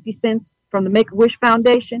get 50 cents from the Make-A-Wish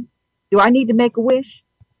Foundation? Do I need to make a wish?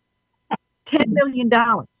 $10 million.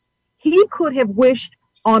 He could have wished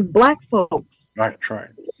on Black folks. Right.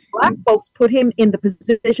 Black folks put him in the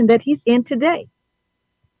position that he's in today.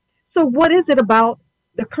 So what is it about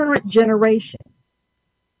the current generation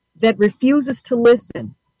that refuses to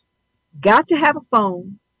listen? Got to have a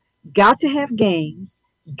phone, got to have games,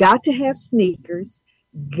 got to have sneakers,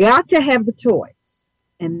 got to have the toys,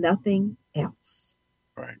 and nothing else.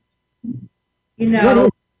 Right. You know,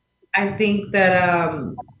 I think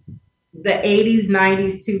that the 80s,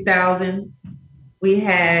 90s, 2000s, we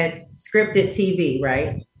had scripted TV,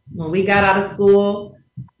 right? When we got out of school,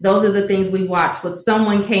 those are the things we watched, what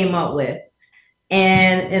someone came up with.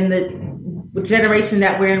 And in the generation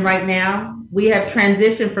that we're in right now, we have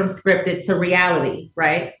transitioned from scripted to reality,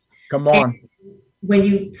 right? Come on. And when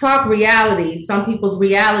you talk reality, some people's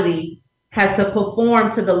reality has to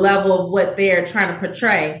perform to the level of what they're trying to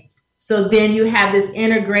portray. So then you have this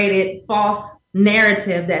integrated false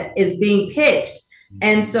narrative that is being pitched.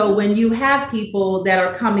 And so when you have people that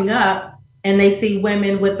are coming up and they see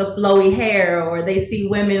women with the flowy hair, or they see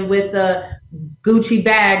women with the Gucci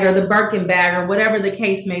bag or the Birkin bag or whatever the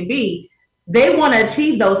case may be, they want to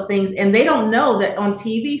achieve those things. And they don't know that on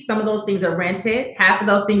TV, some of those things are rented. Half of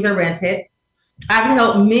those things are rented. I've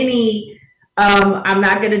helped many, I'm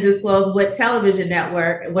not going to disclose what television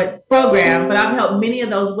network, what program, but I've helped many of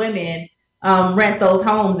those women rent those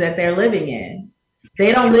homes that they're living in.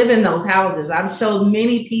 They don't live in those houses. I've showed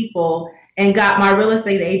many people and got my real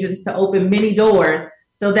estate agents to open many doors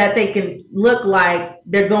so that they can look like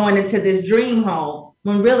they're going into this dream home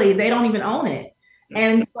when really they don't even own it.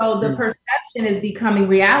 And so the perception is becoming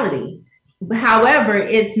reality. However,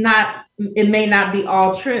 it may not be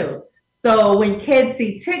all true. So when kids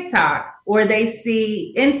see TikTok, or they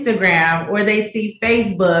see Instagram, or they see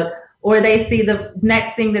Facebook, or they see the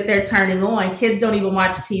next thing that they're turning on, kids don't even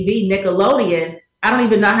watch TV. Nickelodeon, I don't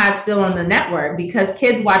even know how it's still on the network, because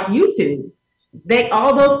kids watch YouTube.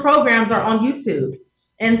 All those programs are on YouTube.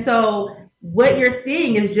 And so what you're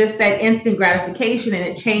seeing is just that instant gratification, and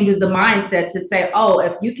it changes the mindset to say, oh,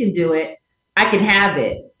 if you can do it, I can have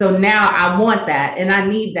it. So now I want that and I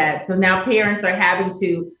need that. So now parents are having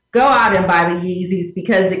to go out and buy the Yeezys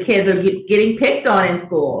because the kids are getting picked on in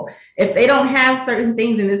school. If they don't have certain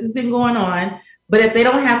things, and this has been going on, but if they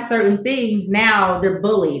don't have certain things, now they're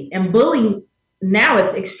bullied. And bullying now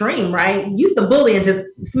it's extreme, right? You used to bully and just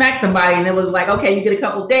smack somebody and it was like, okay, you get a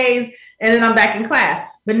couple days and then I'm back in class.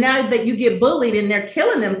 But now that you get bullied and they're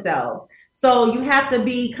killing themselves. So you have to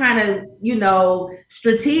be kind of,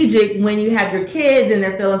 strategic when you have your kids and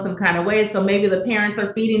they're feeling some kind of way. So maybe the parents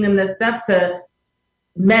are feeding them this stuff to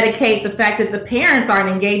medicate the fact that the parents aren't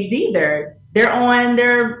engaged either. They're on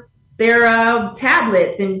their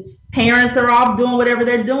tablets, and parents are all doing whatever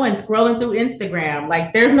they're doing, scrolling through Instagram.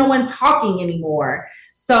 Like there's no one talking anymore.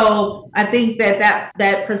 So I think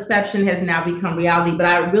that perception has now become reality, but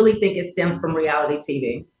I really think it stems from reality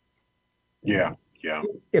TV. Yeah.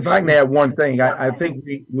 If I can add one thing, I think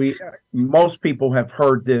we most people have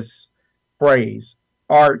heard this phrase,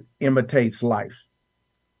 art imitates life,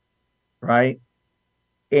 right?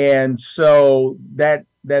 And so that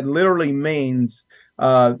literally means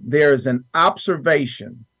there's an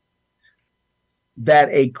observation that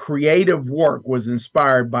a creative work was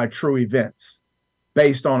inspired by true events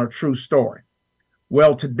based on a true story.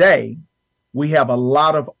 Well, today we have a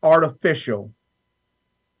lot of artificial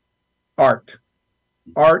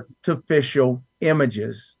artificial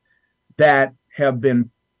images that have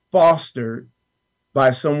been fostered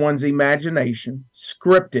by someone's imagination,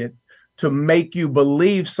 scripted to make you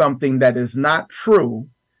believe something that is not true,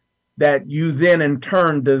 that you then in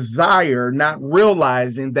turn desire, not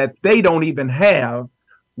realizing that they don't even have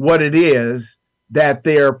what it is that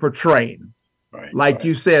they're portraying. Right.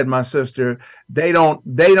 You said, my sister, they don't,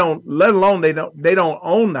 let alone they don't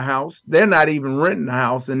own the house. They're not even renting the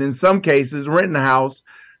house. And in some cases, renting the house,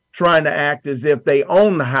 trying to act as if they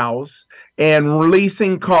own the house and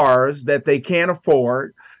releasing cars that they can't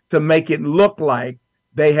afford to make it look like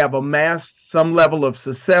they have amassed some level of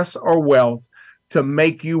success or wealth to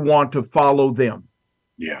make you want to follow them.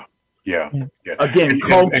 Yeah. Again,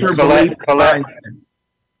 culture, and belief,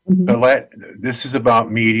 Collette, this is about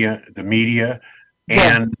the media,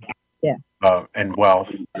 and and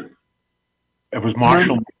wealth. It was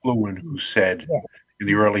Marshall McLuhan who said in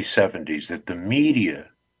the early 70s that the medium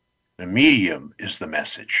is the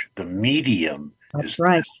message. The medium is the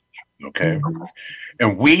message. Okay.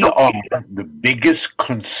 And we are the biggest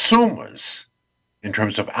consumers in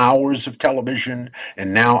terms of hours of television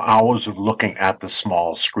and now hours of looking at the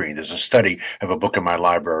small screen. There's a study, I have a book in my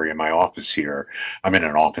library in my office here. I'm in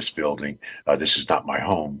an office building. This is not my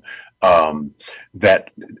home.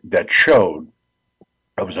 That showed,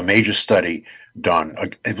 it was a major study done,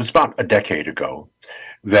 it was about a decade ago,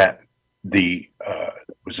 that it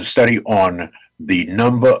was a study on the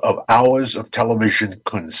number of hours of television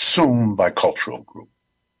consumed by cultural group.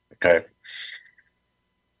 Okay.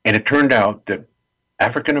 And it turned out that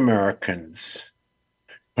African Americans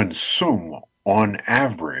consume on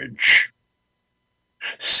average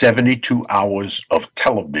 72 hours of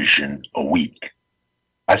television a week.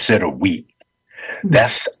 I said a week.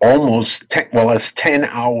 That's almost 10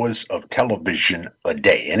 hours of television a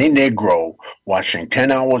day. Any Negro watching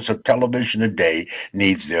 10 hours of television a day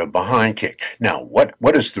needs their behind kicked. Now,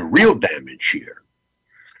 what is the real damage here?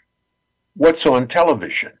 What's on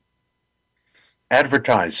television?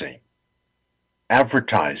 Advertising.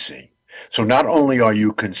 So not only are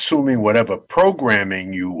you consuming whatever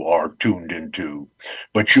programming you are tuned into,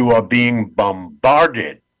 but you are being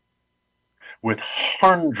bombarded with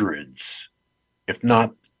hundreds, if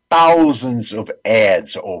not thousands of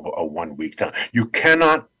ads over a 1 week time. You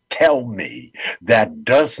cannot tell me that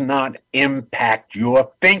does not impact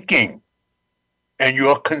your thinking and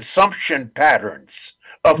your consumption patterns.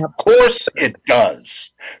 Of course it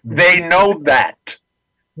does. They know that.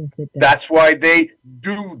 That's why they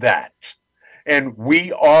do that. And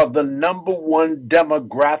we are the number one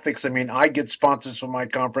demographics. I mean, I get sponsors for my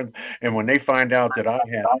conference, and when they find out that I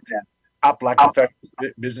have top Black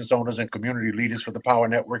effective business owners and community leaders for the Power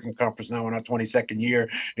Networking Conference now in our 22nd year,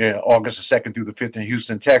 August the 2nd through the 5th in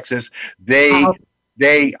Houston, Texas, I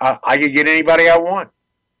can get anybody I want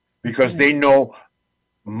because they know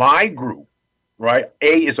my group, right?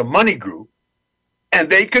 A is a money group. And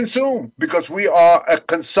they consume because we are a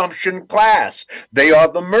consumption class. They are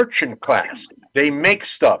the merchant class. They make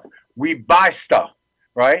stuff. We buy stuff,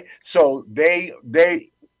 right? So they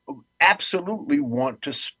absolutely want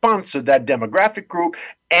to sponsor that demographic group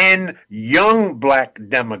and young Black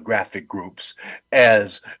demographic groups,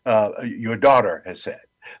 as your daughter has said.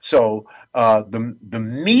 So the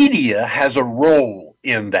media has a role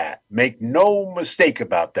in that. Make no mistake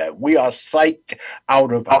about that. We are psyched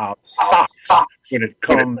out of our socks when it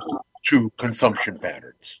comes to consumption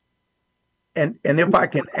patterns. And if I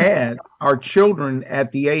can add, our children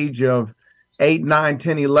at the age of 8, 9,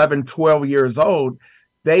 10, 11, 12 years old,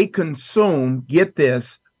 they consume, get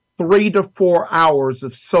this, 3 to 4 hours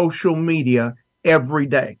of social media every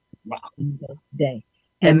day. Wow.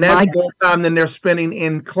 And that's more time than they're spending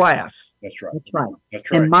in class. That's right. That's right.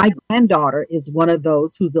 That's right. And my granddaughter is one of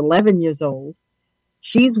those who's 11 years old.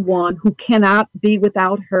 She's one who cannot be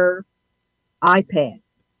without her iPad.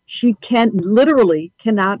 She literally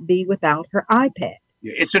cannot be without her iPad.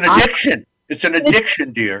 It's an addiction. It's an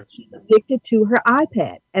addiction, dear. She's addicted to her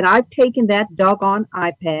iPad. And I've taken that doggone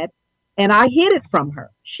iPad and I hid it from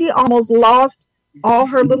her. She almost lost all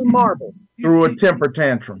her little marbles. Through a temper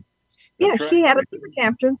tantrum. Yeah, she had a temper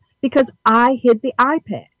tantrum because I hid the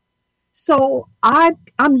iPad. So I'm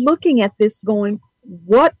looking at this going,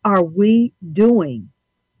 what are we doing?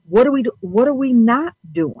 What are we not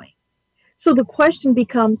doing? So the question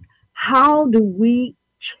becomes, how do we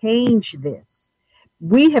change this?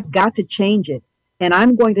 We have got to change it. And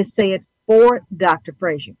I'm going to say it for Dr.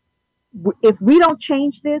 Frazier. If we don't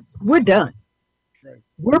change this, we're done. Right.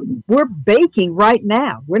 We're baking right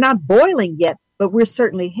now. We're not boiling yet, but we're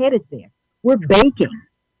certainly headed there. We're baking,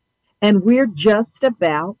 and we're just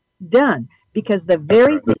about done because the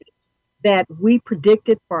very thing that we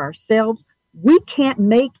predicted for ourselves, we can't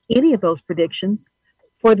make any of those predictions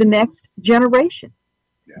for the next generation.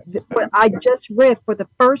 Yes. But I just read for the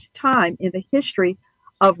first time in the history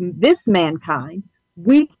of this mankind,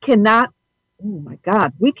 we cannot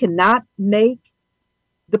make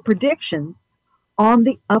the predictions on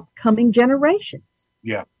the upcoming generations.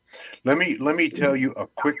 Yeah. Let me tell you a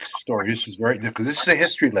quick story. This is because this is a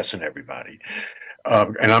history lesson, everybody.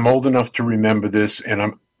 And I'm old enough to remember this, and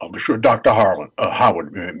I'm sure Dr.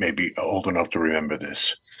 Howard may be old enough to remember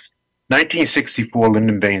this. 1964,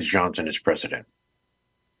 Lyndon Baines Johnson is president.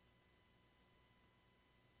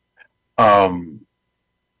 And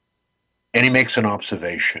he makes an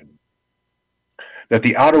observation that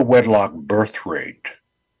the out of wedlock birth rate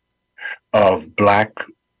of Black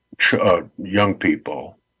young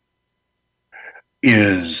people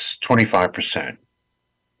is 25%.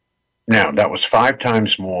 Now, that was 5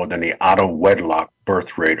 times more than the out of wedlock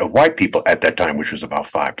birth rate of white people at that time, which was about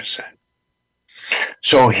 5%.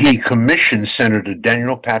 So he commissioned Senator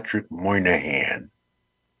Daniel Patrick Moynihan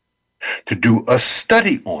to do a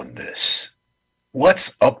study on this.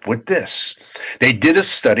 What's up with this? They did a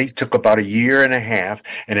study, took about a year and a half,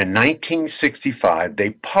 and in 1965,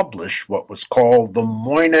 they published what was called the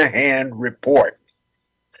Moynihan Report.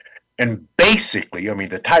 And basically, I mean,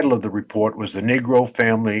 the title of the report was The Negro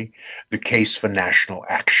Family, the Case for National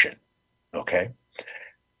Action. Okay?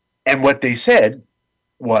 And what they said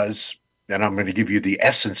was, and I'm going to give you the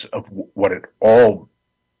essence of what it all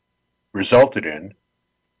resulted in,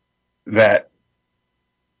 that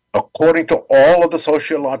according to all of the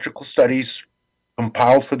sociological studies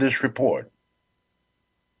compiled for this report,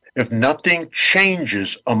 if nothing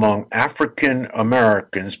changes among African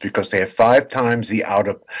Americans because they have 5 times the out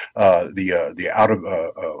of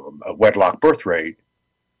wedlock birth rate,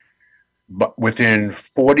 but within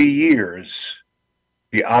 40 years,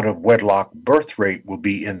 the out of wedlock birth rate will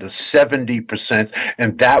be in the 70%,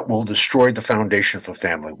 and that will destroy the foundation for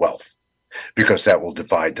family wealth, because that will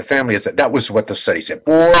divide the family. That was what the study said.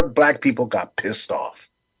 Poor Black people got pissed off.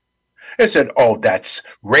 It said, oh, that's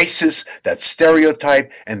racist, that's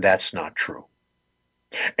stereotype, and that's not true.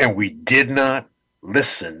 And we did not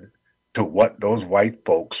listen to what those white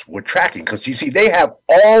folks were tracking, because you see, they have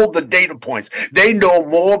all the data points. They know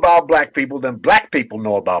more about Black people than Black people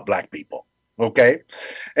know about Black people, okay?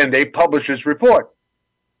 And they published this report.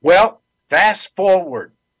 Well, fast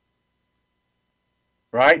forward,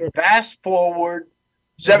 right? Fast forward.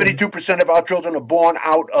 72% of our children are born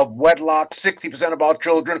out of wedlock. 60% of our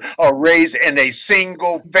children are raised in a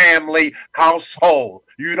single family household.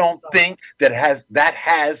 You don't think that has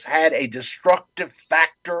had a destructive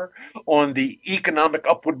factor on the economic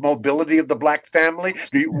upward mobility of the Black family?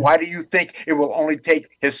 Why do you think it will only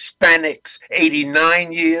take Hispanics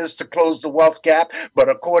 89 years to close the wealth gap? But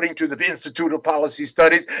according to the Institute of Policy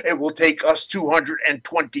Studies, it will take us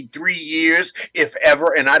 223 years, if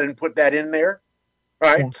ever. And I didn't put that in there.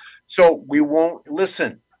 Right. Yeah. So we won't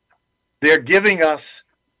listen. They're giving us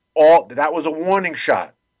all. That was a warning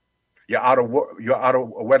shot. Your out of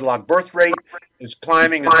wedlock birth rate is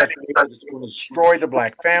climbing, and that's going to destroy the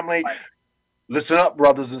Black family. Listen up,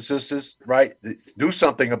 brothers and sisters. Right. Do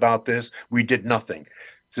something about this. We did nothing.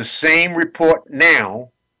 It's the same report now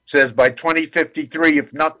says by 2053,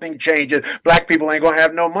 if nothing changes, Black people ain't going to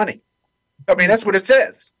have no money. I mean, that's what it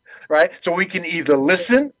says. Right. So we can either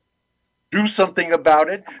listen, do something about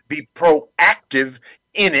it, be proactive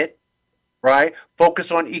in it, right?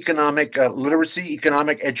 Focus on economic literacy,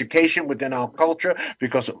 economic education within our culture,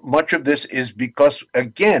 because much of this is because,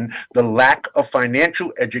 again, the lack of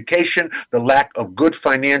financial education, the lack of good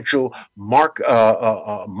financial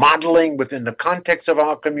modeling within the context of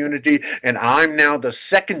our community. And I'm now the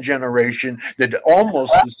second generation that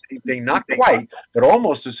almost the same thing, not quite, but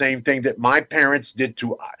almost the same thing that my parents did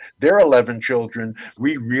to their 11 children.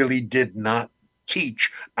 We really did not teach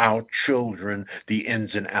our children the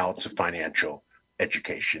ins and outs of financial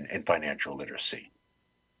education and financial literacy.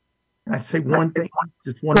 Can I say one thing?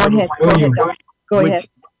 Just one. Go ahead.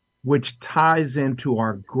 Which ties into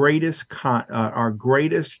our greatest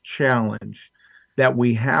challenge, that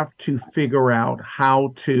we have to figure out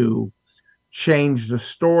how to change the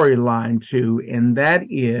storyline to, and that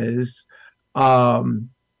is our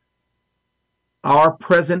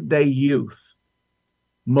present day youth,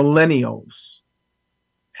 millennials,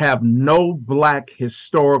 have no Black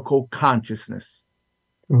historical consciousness.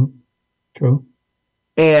 True.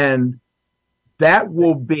 And that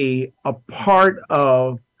will be a part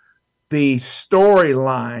of the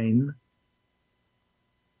storyline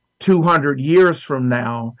 200 years from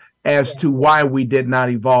now as to why we did not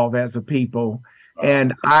evolve as a people.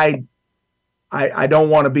 And I don't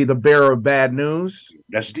want to be the bearer of bad news.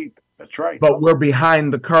 That's deep. That's right. But we're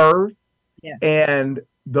behind the curve. Yes. And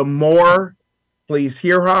the more, please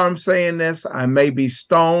hear how I'm saying this, I may be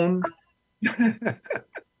stoned.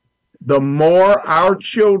 The more our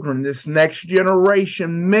children, this next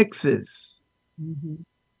generation, mixes,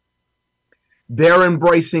 they're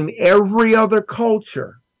embracing every other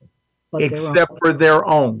culture except for their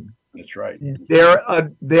own. That's right.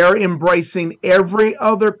 They're embracing every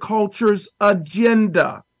other culture's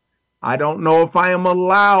agenda. I don't know if I am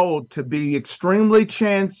allowed to be extremely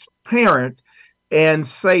transparent and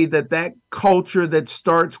say that culture that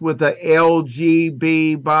starts with a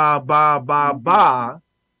LGB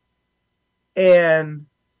and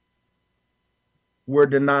we're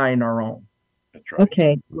denying our own. That's right.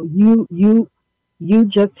 Okay, well, you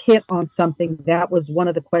just hit on something. That was one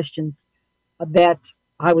of the questions that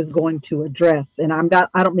I was going to address, and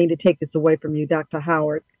I don't mean to take this away from you, Dr.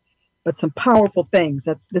 Howard, but some powerful things.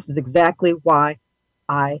 This is exactly why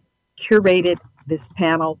I curated this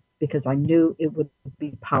panel because I knew it would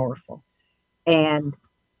be powerful. And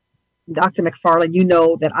Dr. McFarland, you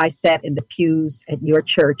know that I sat in the pews at your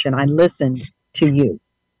church and I listened to you.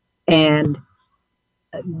 And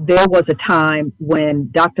there was a time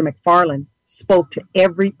when Dr. McFarland spoke to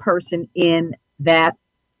every person in that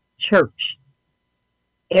church,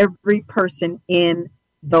 every person in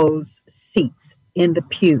those seats, in the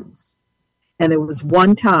pews. And there was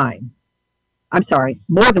one time, I'm sorry,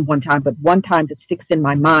 more than one time, but one time that sticks in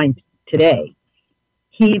my mind today.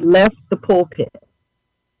 He left the pulpit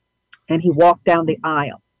and he walked down the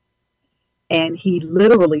aisle and he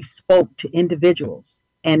literally spoke to individuals.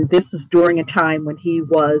 And this is during a time when he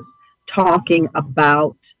was talking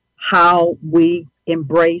about how we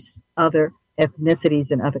embrace other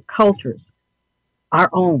ethnicities and other cultures, our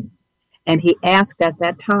own. And he asked at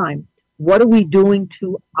that time, what are we doing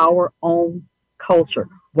to our own culture?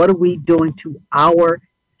 What are we doing to our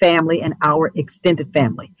family and our extended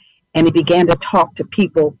family? And he began to talk to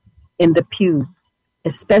people in the pews,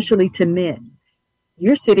 especially to men.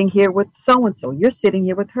 You're sitting here with so-and-so. You're sitting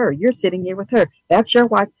here with her. You're sitting here with her. That's your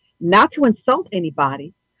wife. Not to insult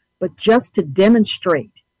anybody, but just to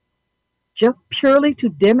demonstrate, just purely to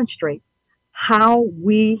demonstrate how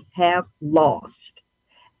we have lost.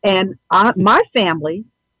 And my family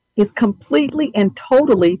is completely and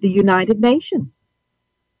totally the United Nations.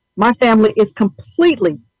 My family is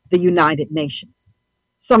completely the United Nations.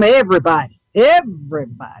 Everybody.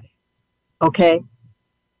 Okay.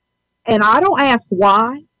 And I don't ask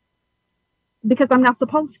why, because I'm not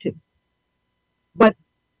supposed to. But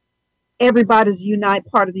everybody's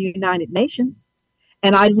part of the United Nations.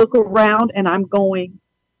 And I look around and I'm going,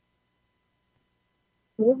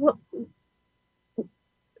 well,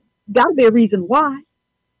 gotta be a reason why.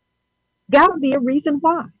 Gotta be a reason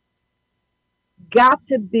why. Got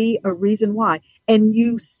to be a reason why. And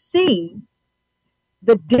you see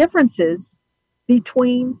the differences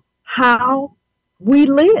between how we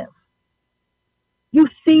live. You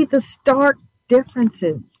see the stark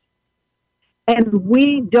differences. And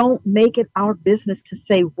we don't make it our business to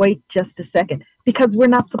say, wait just a second, because we're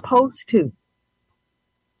not supposed to.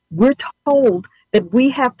 We're told that we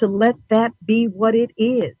have to let that be what it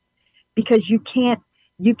is, because you can't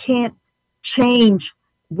change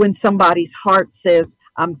when somebody's heart says,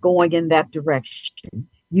 I'm going in that direction.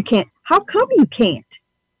 You can't. How come you can't?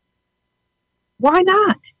 Why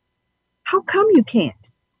not? How come you can't?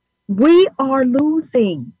 We are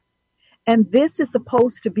losing. And this is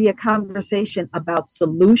supposed to be a conversation about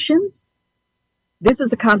solutions. This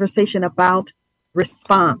is a conversation about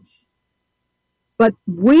response. But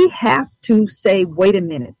we have to say, wait a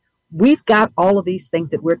minute, we've got all of these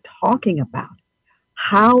things that we're talking about.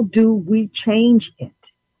 How do we change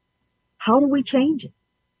it? How do we change it?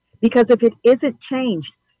 Because if it isn't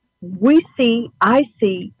changed, I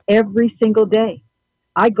see every single day.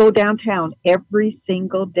 I go downtown every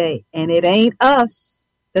single day, and it ain't us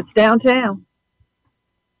that's downtown.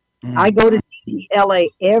 I go to LA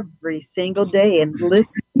every single day and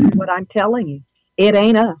listen to what I'm telling you. It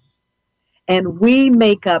ain't us. And we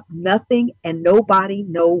make up nothing and nobody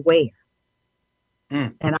nowhere.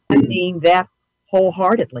 And I mean that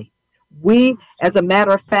wholeheartedly. We, as a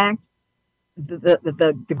matter of fact,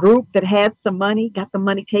 the group that had some money got the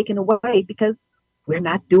money taken away because we're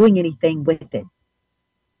not doing anything with it.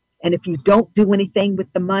 And if you don't do anything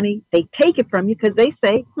with the money, they take it from you because they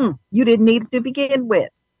say, you didn't need it to begin with.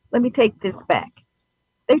 Let me take this back.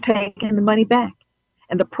 They're taking the money back.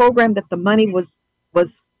 And the program that the money was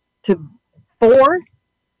for,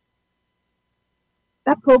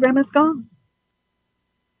 that program is gone.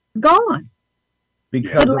 Gone.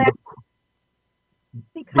 Because of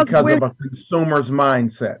a consumer's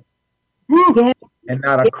mindset. Yeah. And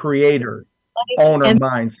not a creator, owner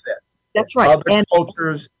mindset. That's right. Other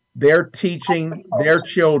cultures, they're teaching their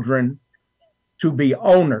children to be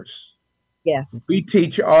owners. Yes. We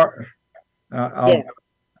teach our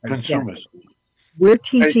consumers. Yes. We're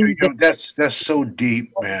teaching. That's so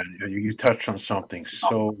deep, man. You touched on something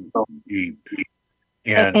so deep,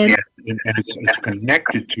 and it's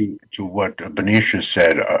connected to what Benicia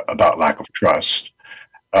said about lack of trust,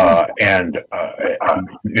 and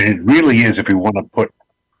it really is. If you want to put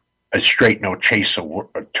a straight no chaser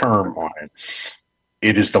term on it,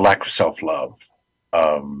 it is the lack of self-love.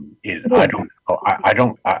 I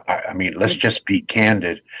mean, let's just be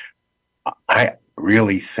candid. I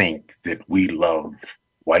really think that we love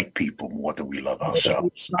white people more than we love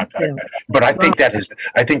ourselves. But I think that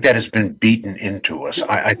has been beaten into us.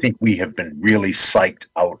 I think we have been really psyched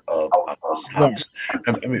out of ourselves.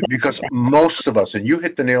 I mean, because most of us, and you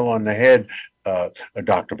hit the nail on the head,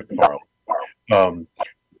 Dr. McFarland,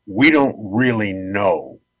 we don't really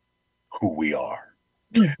know who we are.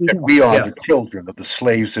 We That don't. we are Yes. the children of the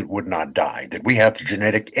slaves that would not die, that we have the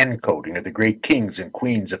genetic encoding of the great kings and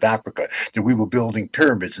queens of Africa, that we were building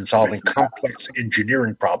pyramids and solving complex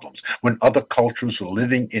engineering problems when other cultures were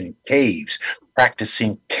living in caves,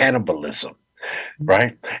 practicing cannibalism,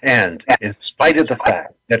 right? And in spite of the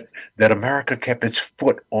fact that America kept its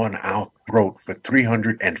foot on our throat for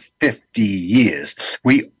 350 years,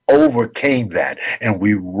 we overcame that and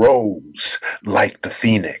we rose like the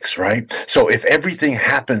phoenix, right? So if everything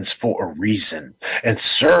happens for a reason and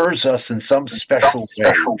serves us in some special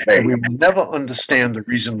way, and we will never understand the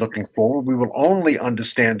reason looking forward, we will only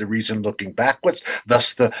understand the reason looking backwards.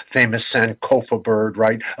 Thus the famous Sankofa bird,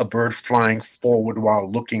 right? A bird flying forward while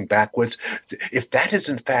looking backwards. If that is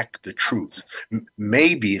in fact the truth,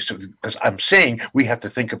 maybe, so because I'm saying we have to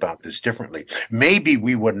think about this differently, maybe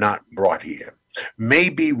we were not brought here.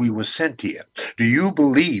 Maybe we were sent here. Do you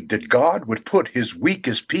believe that God would put his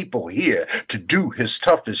weakest people here to do his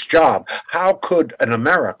toughest job? How could an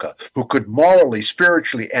America who could morally,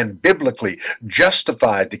 spiritually, and biblically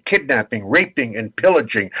justify the kidnapping, raping, and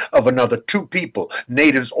pillaging of another two people,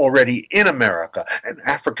 natives already in America and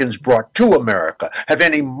Africans brought to America, have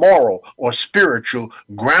any moral or spiritual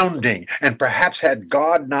grounding? And perhaps had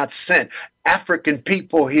God not sent African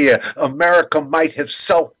people here, America might have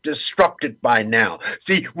self-destructed by now.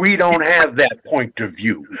 See, we don't have that point of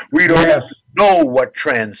view. We don't Yes. know what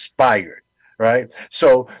transpired, right?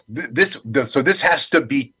 So this has to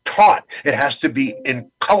be taught. It has to be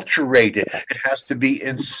enculturated. It has to be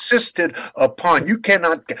insisted upon. You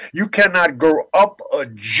cannot grow up a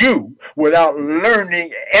Jew without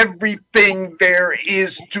learning everything there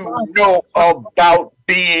is to know about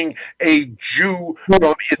being a Jew,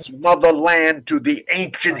 from its motherland to the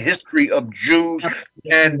ancient history of Jews,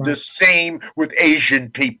 and the same with Asian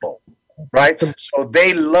people, right? So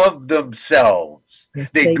they love themselves.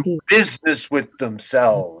 Yes, They they do do. business with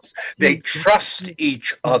themselves. They trust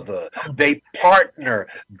each other. They partner.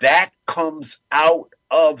 That comes out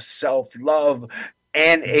of self-love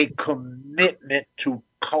and a commitment to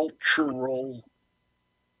cultural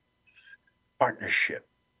partnership.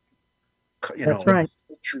 That's right.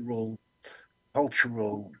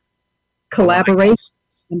 Cultural Collaboration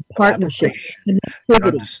and partnership, and connectivity,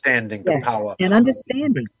 understanding the yes, power and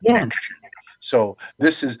understanding. Yes, So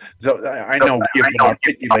this is, I know we have been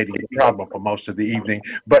articulating the problem for most of the evening,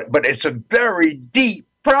 but it's a very deep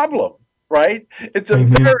problem, right? It's a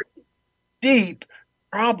very deep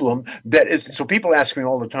problem that is, so people ask me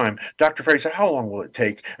all the time, Dr. Fraser, how long will it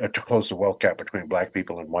take to close the wealth gap between black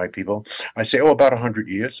people and white people? I say, about 100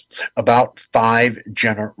 years, about 5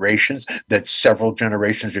 generations, that several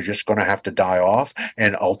generations are just going to have to die off.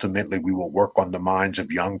 And ultimately we will work on the minds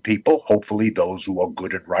of young people, hopefully those who are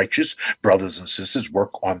good and righteous, brothers and sisters,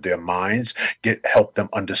 work on their minds, help them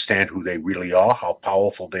understand who they really are, how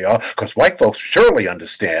powerful they are, because white folks surely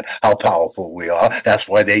understand how powerful we are. That's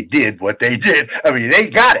why they did what they did. I mean, they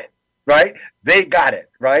got it, right? They got it,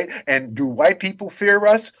 right? And do white people fear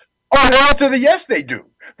us? Oh, the answer to the yes, they do,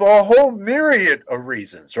 for a whole myriad of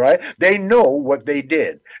reasons, right? They know what they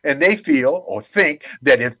did, and they feel or think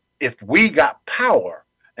that if we got power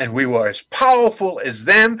and we were as powerful as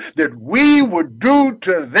them, that we would do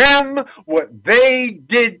to them what they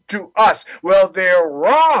did to us. Well, they're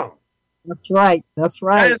wrong. that's right. That's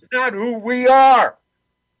right. That is not who we are.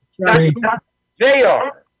 That's right. That's who they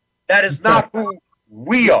are. That is not who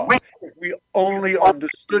we are. If we only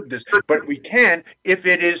understood this, but we can if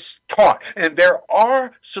it is taught. And there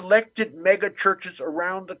are selected mega churches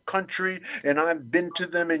around the country, and I've been to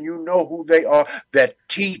them, and you know who they are, that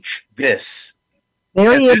teach this.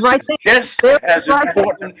 There he And is, this right is there. just There he as is, right there.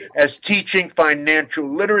 important as teaching financial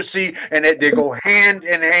literacy, and they go hand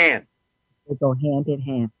in hand. They go hand in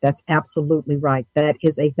hand. That's absolutely right. That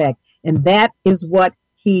is a fact, and that is what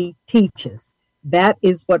he teaches. That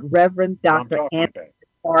is what Reverend What I'm Dr. talking Anthony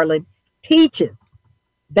about. Garland teaches.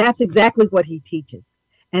 That's exactly what he teaches.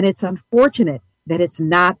 And it's unfortunate that it's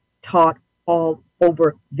not taught all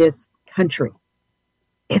over this country.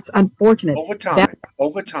 It's unfortunate. Over That time,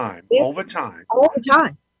 over time, Yes. over time. all the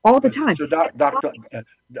time, all the time. So,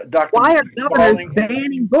 Dr. Why are governors McFarling,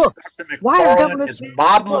 banning books? Dr. Why are McFarland governors is banning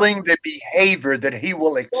modeling the behavior that he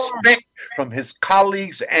will expect from his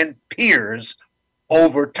colleagues and peers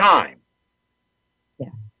over time.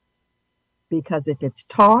 Yes. Because if it's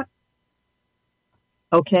taught,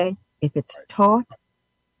 okay, if it's taught,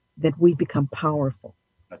 then we become powerful.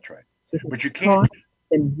 That's right. If But it's you can't. taught,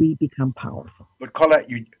 then we become powerful. But Collette,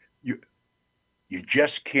 you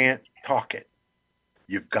just can't talk it.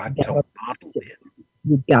 You've got to model it.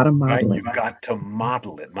 You've got to Right? model it. You've got to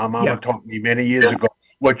model it. My mama Yeah. taught me many years ago,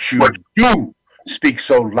 what you do speak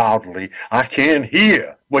so loudly, I can't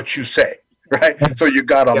hear what you say. Right? So you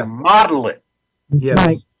got to Yes. model it. That's Yes.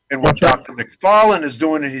 right. And what That's right. Dr. McFarland is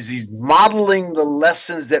doing is he's modeling the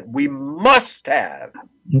lessons that we must have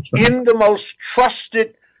That's right. in the most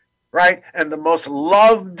trusted, right, and the most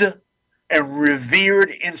loved and revered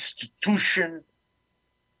institution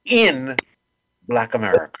in Black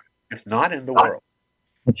America, if not in the world.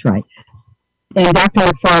 That's right. And Dr.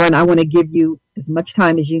 McFarland, I want to give you as much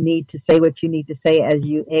time as you need to say what you need to say as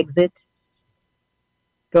you exit.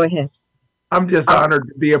 Go ahead. I'm just honored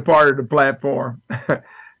to be a part of the platform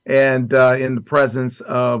and in the presence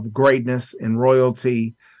of greatness and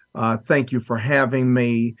royalty. Thank you for having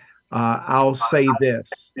me. I'll say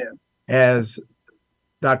this, as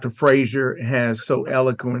Dr. Frazier has so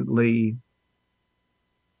eloquently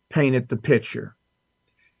painted the picture.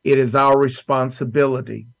 It is our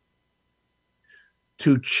responsibility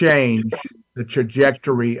to change the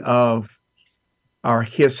trajectory of our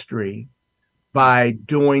history by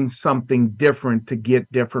doing something different to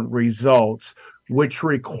get different results, which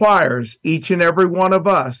requires each and every one of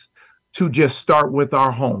us to just start with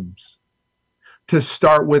our homes, to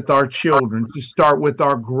start with our children, to start with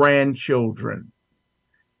our grandchildren.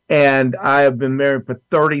 And I have been married for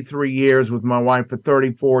 33 years with my wife for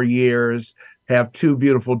 34 years, have 2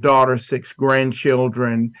 beautiful daughters, 6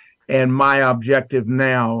 grandchildren. And my objective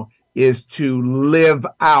now is to live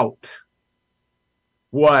out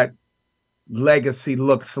what legacy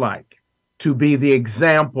looks like, to be the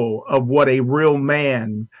example of what a real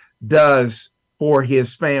man does for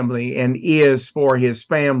his family and is for his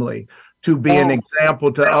family, to be an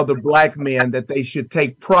example to other Black men that they should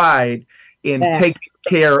take pride in taking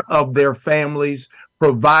care of their families,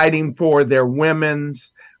 providing for their women,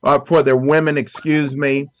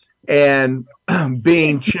 and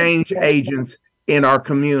being change agents in our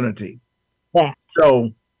community. So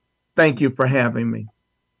thank you for having me.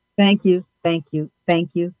 Thank you. Thank you.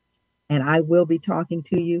 Thank you. And I will be talking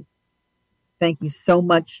to you. Thank you so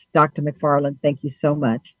much, Dr. McFarland. Thank you so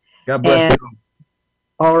much. God bless you.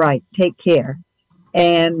 All right. Take care.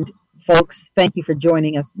 And folks, thank you for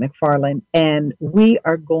joining us, McFarland. And we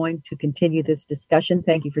are going to continue this discussion.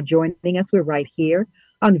 Thank you for joining us. We're right here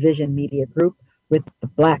on Vision Media Group with the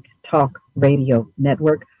Black Talk Radio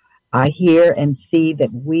Network. I hear and see that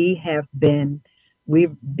we're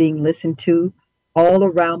being listened to all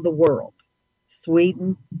around the world.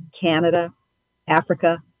 Sweden, Canada,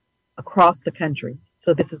 Africa, across the country.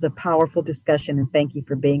 So this is a powerful discussion, and thank you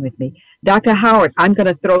for being with me. Dr. Howard, I'm going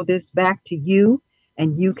to throw this back to you,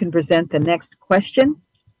 and you can present the next question.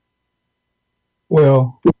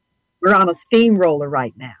 Well, we're on a steamroller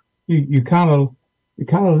right now. You kind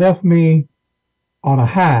of left me on a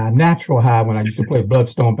high, a natural high, when I used to play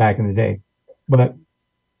Bloodstone back in the day. But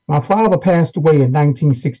my father passed away in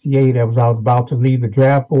 1968 as I was about to leave the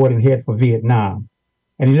draft board and head for Vietnam.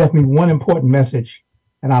 And he left me one important message,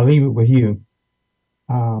 and I'll leave it with you.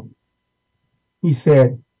 He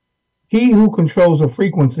said, "He who controls a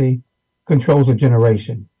frequency controls a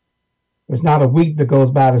generation." There's not a week that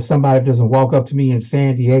goes by that somebody doesn't walk up to me in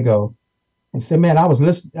San Diego and say, "Man,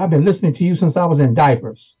 I've been listening to you since I was in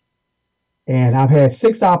diapers." And I've had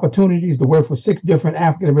 6 opportunities to work for 6 different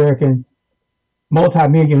African-American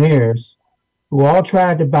multimillionaires who all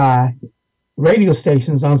tried to buy radio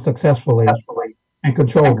stations unsuccessfully and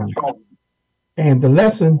control them. And the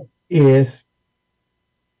lesson is,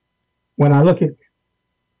 when I look at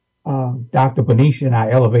Dr. Benicia, and I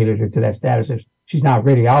elevated her to that status, she's not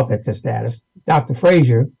ready out at that status, Dr.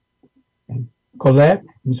 Frazier and Collette,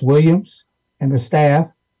 Ms. Williams, and the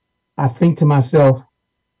staff, I think to myself,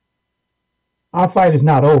 our fight is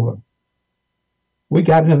not over. We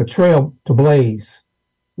got another trail to blaze.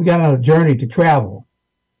 We got another journey to travel.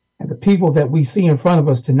 And the people that we see in front of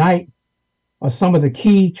us tonight are some of the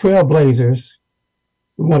key trailblazers.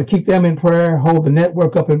 We want to keep them in prayer, hold the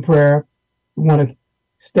network up in prayer. We want to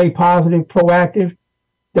stay positive, proactive,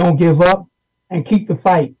 don't give up, and keep the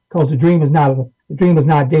fight, because the dream is not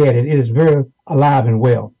dead, and it is very alive and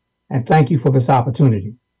well. And thank you for this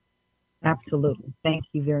opportunity. Absolutely. Thank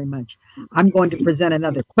you very much. I'm going to present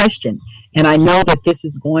another question, and I know that this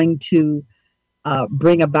is going to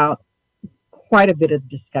bring about quite a bit of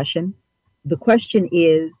discussion. The question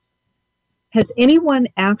is, has anyone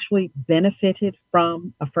actually benefited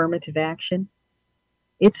from affirmative action?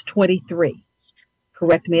 It's 23.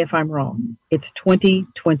 Correct me if I'm wrong. It's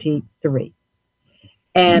 2023.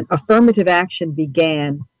 And affirmative action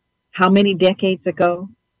began how many decades ago?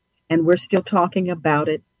 And we're still talking about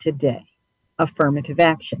it today. Affirmative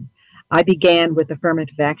action. I began with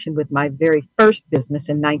affirmative action with my very first business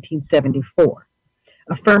in 1974.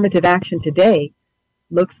 Affirmative action today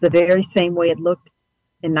looks the very same way it looked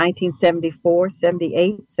in 1974,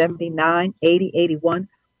 78, 79, 80, 81.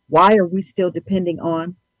 Why are we still depending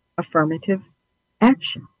on affirmative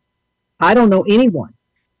action? I don't know anyone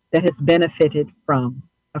that has benefited from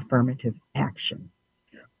affirmative action.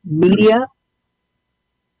 Media,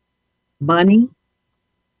 money,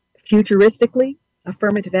 futuristically,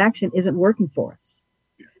 affirmative action isn't working for us.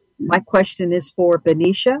 My question is for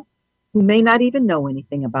Benicia, who may not even know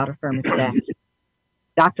anything about affirmative action.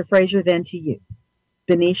 Dr. Frazier, then to you.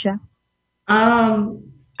 Benicia?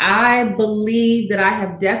 I believe that I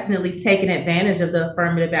have definitely taken advantage of the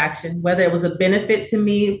affirmative action, whether it was a benefit to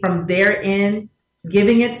me from their end,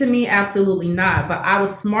 giving it to me, absolutely not. But I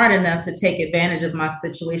was smart enough to take advantage of my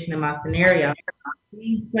situation and my scenario.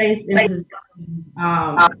 Being placed in position,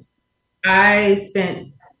 I spent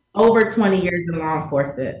over 20 years in law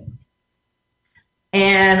enforcement,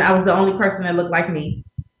 and I was the only person that looked like me.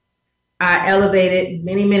 I elevated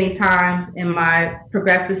many, many times in my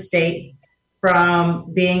progressive state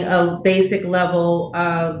from being a basic level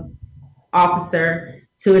officer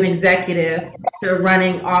to an executive to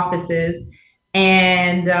running offices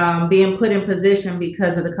and being put in position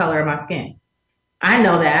because of the color of my skin. I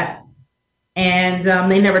know that. And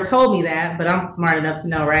they never told me that, but I'm smart enough to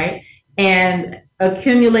know, right? And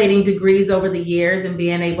accumulating degrees over the years and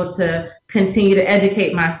being able to continue to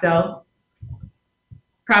educate myself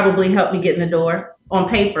probably helped me get in the door on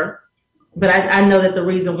paper. But I know that the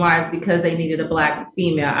reason why is because they needed a Black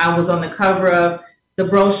female. I was on the cover of the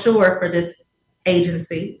brochure for this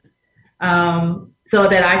agency so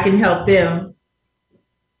that I can help them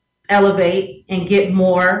elevate and get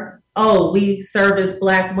more. Oh, we service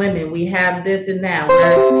Black women. We have this and that.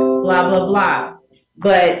 We're blah, blah, blah.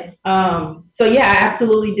 But so, yeah, I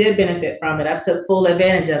absolutely did benefit from it. I took full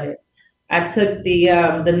advantage of it. I took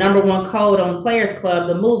the number one code on Players Club,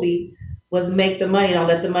 the movie, was make the money, don't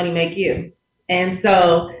let the money make you. And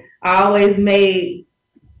so I always made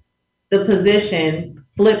the position,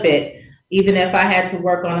 flip it, even if I had to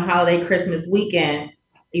work on a holiday Christmas weekend,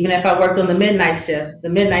 even if I worked on the midnight shift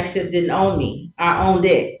didn't own me. I owned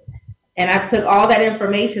it. And I took all that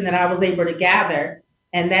information that I was able to gather,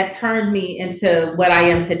 and that turned me into what I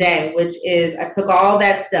am today, which is I took all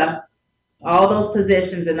that stuff, all those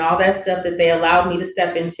positions and all that stuff that they allowed me to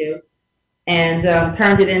step into, and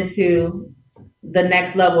turned it into the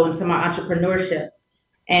next level, into my entrepreneurship.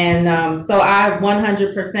 And so I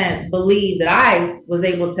 100% believe that I was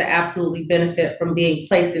able to absolutely benefit from being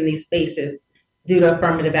placed in these spaces due to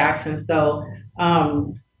affirmative action. So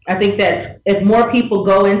I think that if more people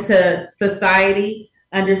go into society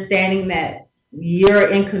understanding that you're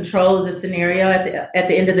in control of the scenario at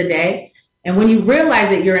the end of the day, and when you realize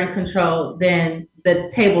that you're in control, then the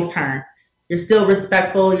tables turn. You're still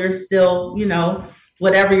respectful. You're still,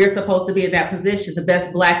 whatever you're supposed to be in that position, the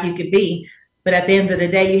best Black you could be. But at the end of the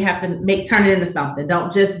day, you have to turn it into something.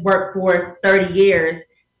 Don't just work for 30 years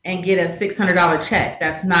and get a $600 check.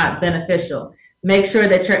 That's not beneficial. Make sure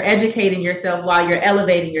that you're educating yourself while you're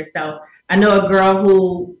elevating yourself. I know a girl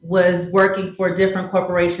who was working for different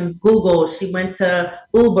corporations, Google, she went to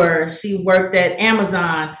Uber, she worked at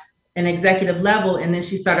Amazon, an executive level, and then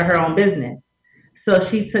she started her own business. So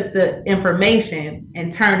she took the information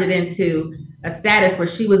and turned it into a status where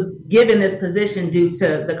she was given this position due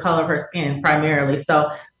to the color of her skin primarily.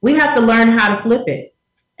 So we have to learn how to flip it.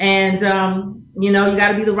 And, you got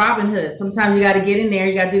to be the Robin Hood. Sometimes you got to get in there,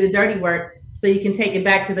 you got to do the dirty work so you can take it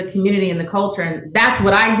back to the community and the culture. And that's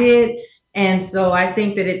what I did. And so I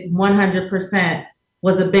think that it 100%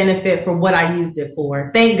 was a benefit for what I used it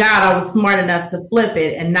for. Thank God I was smart enough to flip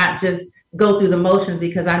it and not just go through the motions,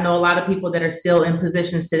 because I know a lot of people that are still in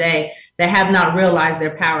positions today that have not realized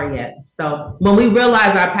their power yet. So when we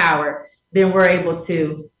realize our power, then we're able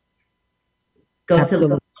to go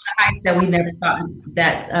Absolutely. To the heights that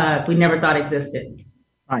we never thought existed.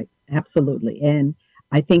 Right. Absolutely. And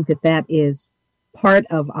I think that is part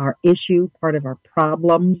of our issue, part of our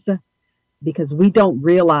problems, because we don't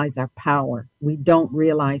realize our power. We don't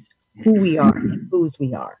realize who we are and whose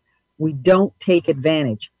we are. We don't take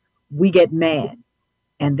advantage. We get mad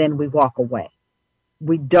and then we walk away.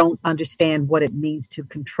 We don't understand what it means to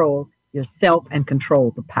control yourself and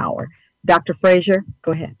control the power. Dr. Frazier,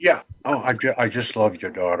 go ahead. Yeah. Oh, I just love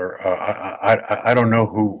your daughter. I don't know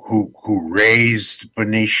who raised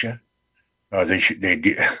Benicia. But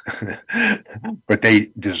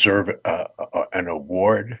they deserve an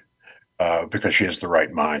award because she has the right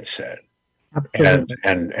mindset. Absolutely.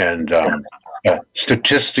 And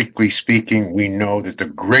statistically speaking, we know that the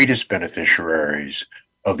greatest beneficiaries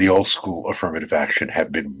of the old school affirmative action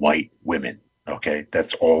have been white women. Okay,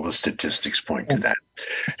 that's all the statistics point to that.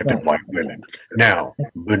 Have been white women. Now,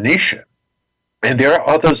 Benicia, and there are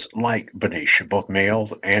others like Benicia, both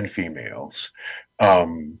males and females,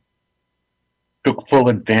 took full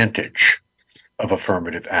advantage of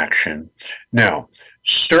affirmative action. Now,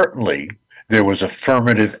 certainly there was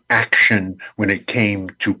affirmative action when it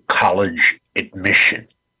came to college admission.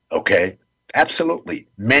 Okay, absolutely.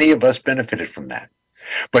 Many of us benefited from that.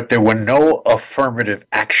 But there were no affirmative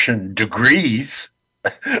action degrees,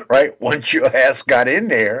 right? Once your ass got in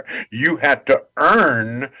there, you had to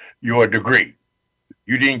earn your degree.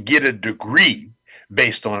 You didn't get a degree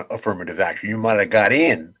based on affirmative action. You might have got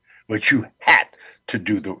in, but you had to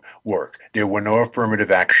do the work. There were no affirmative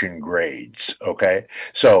action grades, okay?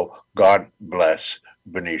 So God bless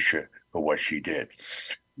Benicia for what she did.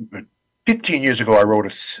 15 years ago, I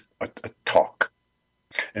wrote a talk.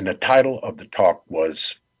 And the title of the talk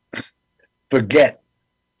was Forget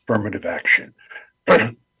Affirmative Action.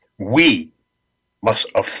 We must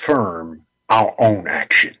affirm our own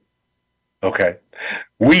action. Okay?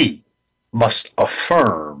 We must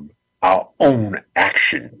affirm our own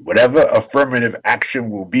action. Whatever affirmative action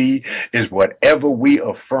will be is whatever we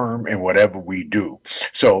affirm and whatever we do.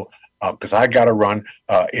 So, because I got to run,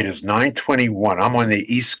 it is 9:21. I'm on the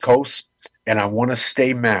East Coast. And I want to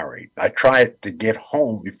stay married. I try to get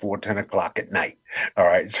home before 10 o'clock at night. All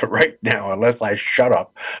right. So right now, unless I shut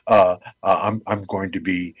up, I'm going to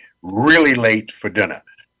be really late for dinner.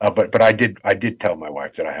 But I did tell my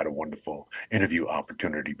wife that I had a wonderful interview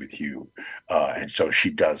opportunity with you, and so she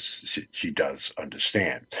does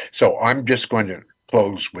understand. So I'm just going to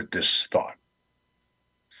close with this thought.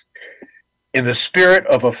 In the spirit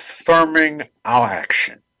of affirming our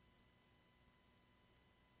action,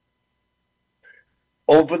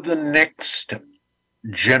 over the next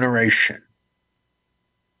generation,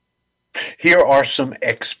 here are some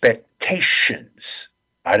expectations.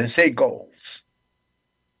 I didn't say goals.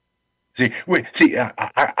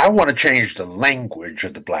 I want to change the language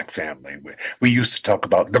of the Black family. We used to talk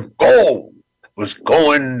about the goal was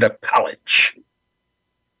going to college.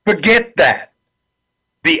 Forget that.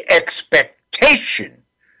 The expectation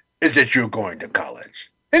is that you're going to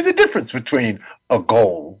college. There's a difference between a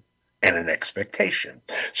goal and an expectation.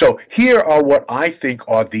 So here are what I think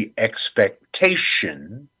are the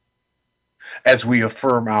expectation as we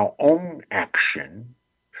affirm our own action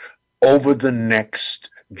over the next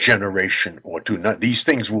generation or two. Now, these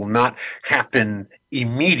things will not happen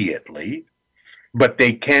immediately, but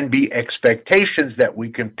they can be expectations that we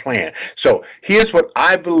can plan. So here's what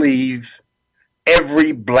I believe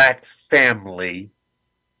every Black family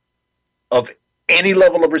of any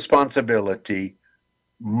level of responsibility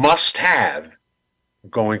must have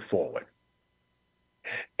going forward.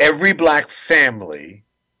 Every Black family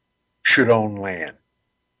should own land.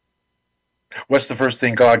 What's the first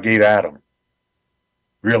thing God gave Adam?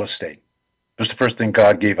 Real estate. What's the first thing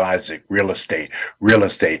God gave Isaac? Real estate. Real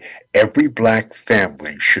estate. Every Black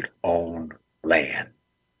family should own land.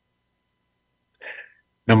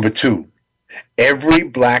 Number two, every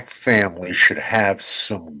Black family should have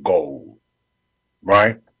some gold,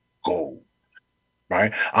 right? Gold.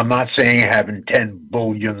 Right? I'm not saying having 10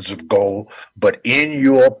 billions of gold, but in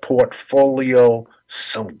your portfolio,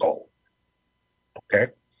 some gold.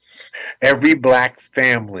 Okay? Every Black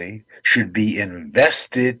family should be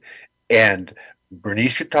invested, and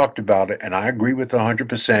Bernice talked about it, and I agree with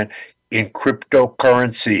 100%, in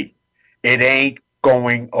cryptocurrency. It ain't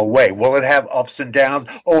going away. Will it have ups and downs?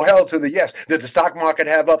 Oh, hell to the yes. Did the stock market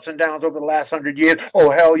have ups and downs over the last 100 years?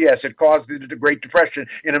 Oh, hell yes. It caused the Great Depression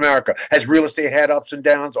in America. Has real estate had ups and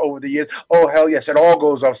downs over the years? Oh, hell yes. It all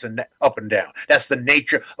goes up and down. That's the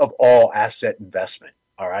nature of all asset investment.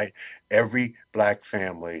 All right. Every Black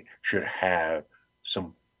family should have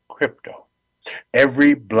some crypto.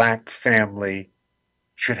 Every Black family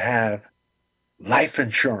should have life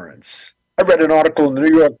insurance. I read an article in the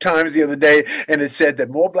New York Times the other day, and it said that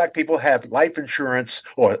more Black people have life insurance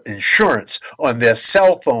or insurance on their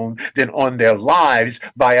cell phone than on their lives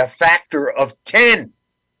by a factor of 10.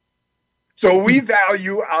 So we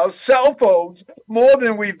value our cell phones more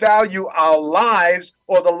than we value our lives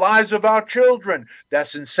or the lives of our children.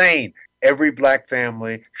 That's insane. Every Black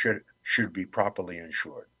family should be properly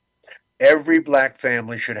insured. Every black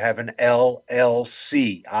family should have an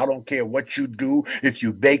LLC. I don't care what you do. If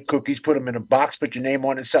you bake cookies, put them in a box, put your name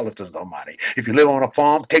on it, sell it to somebody. If you live on a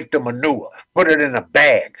farm, take the manure, put it in a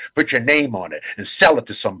bag, put your name on it, and sell it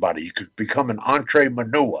to somebody. You could become an entree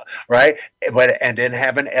manure, right? And then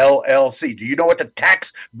have an LLC. Do you know what the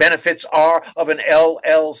tax benefits are of an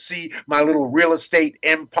LLC? My little real estate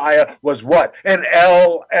empire was what? An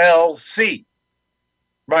LLC,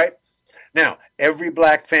 right? Now, every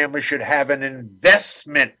black family should have an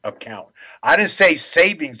investment account. I didn't say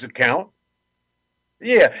savings account.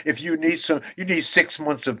 Yeah, if you need 6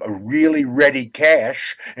 months of a really ready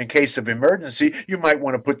cash in case of emergency, you might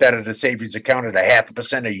want to put that in a savings account at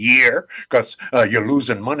 0.5% a year because you're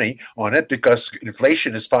losing money on it because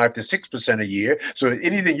inflation is 5 to 6% a year. So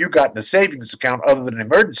anything you got in a savings account other than an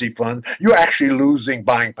emergency fund, you're actually losing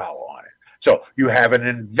buying power on it. So you have an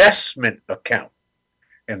investment account.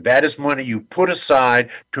 And that is money you put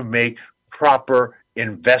aside to make proper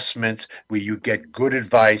investments where you get good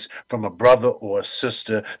advice from a brother or a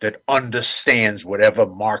sister that understands whatever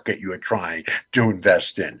market you are trying to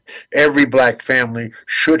invest in. Every black family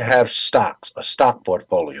should have stocks, a stock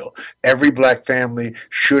portfolio. Every black family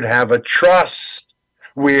should have a trust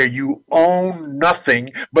where you own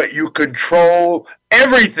nothing, but you control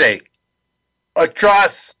everything. A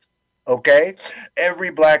trust. Okay, every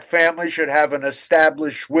black family should have an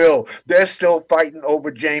established will. They're still fighting over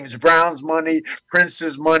James Brown's money,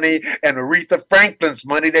 Prince's money, and Aretha Franklin's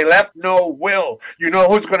money. They left no will. You know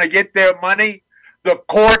who's going to get their money? The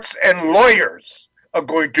courts and lawyers are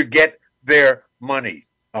going to get their money.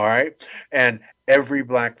 All right, and every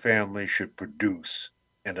black family should produce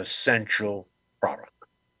an essential product.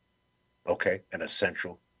 Okay, an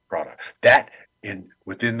essential product. That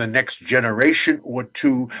within the next generation or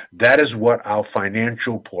two, that is what our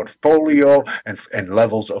financial portfolio and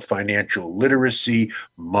levels of financial literacy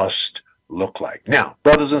must look like. Now,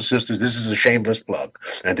 brothers and sisters, this is a shameless plug,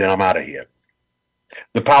 and then I'm out of here.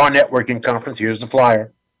 The Power Networking Conference, here's the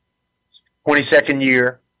flyer. 22nd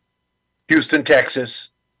year, Houston, Texas,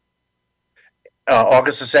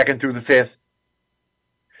 August the 2nd through the 5th.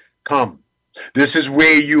 Come. This is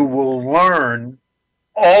where you will learn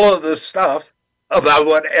all of the stuff about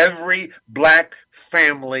what every black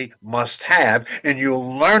family must have, and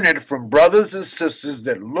you'll learn it from brothers and sisters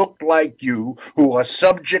that look like you who are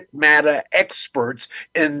subject matter experts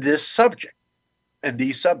in this subject and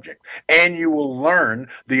these subjects, and you will learn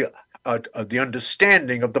the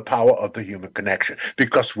understanding of the power of the human connection,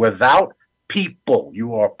 because without people,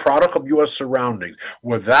 you are a product of your surroundings.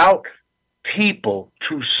 Without people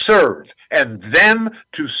to serve and them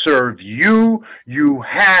to serve you, you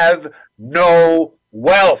have no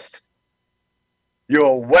wealth.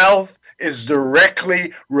 Your wealth is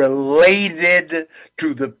directly related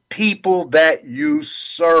to the people that you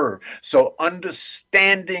serve. So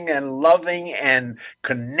understanding and loving and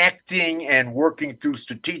connecting and working through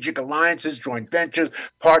strategic alliances, joint ventures,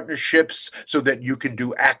 partnerships, so that you can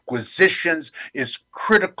do acquisitions is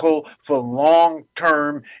critical for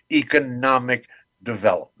long-term economic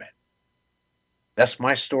development. That's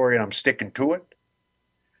my story, and I'm sticking to it.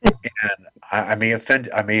 And I may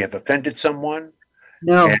have offended someone.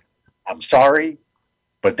 No. And I'm sorry,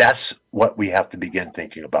 but that's what we have to begin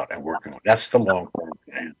thinking about and working on. That's the long-term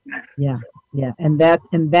plan. Yeah. And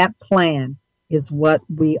that plan is what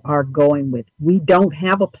we are going with. We don't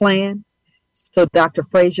have a plan. So Dr.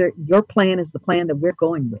 Frazier, your plan is the plan that we're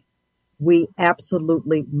going with. We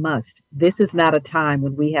absolutely must. This is not a time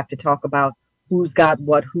when we have to talk about who's got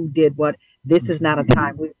what, who did what. This is not a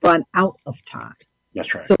time. We've run out of time.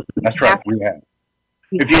 That's right. So That's right. We have.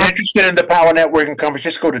 If you're interested in the Power Networking Conference,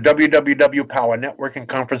 just go to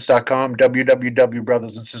www.powernetworkingconference.com,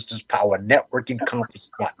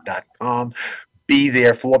 www.brothersandsisterspowernetworkingconference.com. Be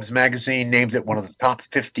there. Forbes magazine named it one of the top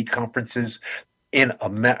 50 conferences in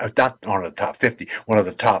America, not one of the top 50, one of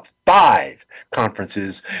the top 5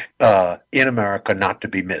 conferences in America not to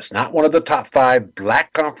be missed. Not one of the top 5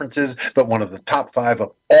 black conferences, but one of the top 5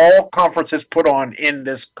 of all conferences put on in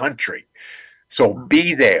this country. So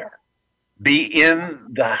be there. Be in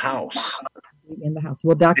the house. In the house.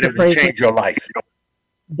 Well, Dr. And it will Frazier, change your life.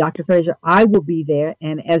 Dr. Frazier, I will be there.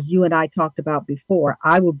 And as you and I talked about before,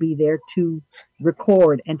 I will be there to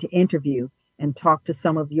record and to interview and talk to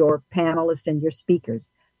some of your panelists and your speakers.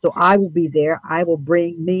 So I will be there. I will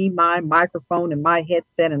bring my microphone and my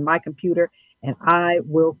headset and my computer, and I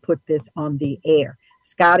will put this on the air.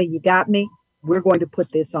 Scotty, you got me? We're going to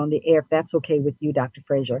put this on the air, if that's okay with you, Dr.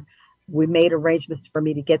 Frazier. We made arrangements for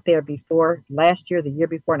me to get there before last year, the year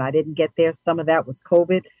before, and I didn't get there. Some of that was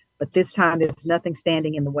COVID, but this time there's nothing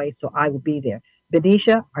standing in the way, so I will be there.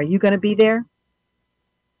 Benicia, are you going to be there?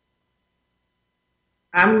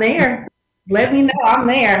 I'm there. Let me know. I'm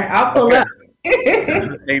there. I'll pull up.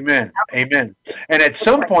 Amen. Amen. And at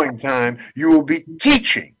some point in time, you will be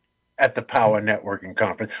teaching at the Power Networking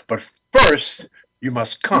Conference. But first, you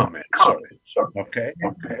must comment. Okay?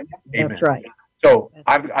 Amen. That's right. So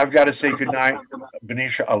I've got to say goodnight.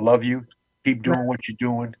 Benicia, I love you. Keep doing what you're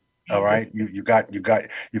doing. All right. You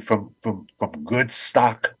from good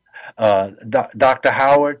stock. Dr.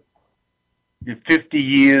 Howard, you're 50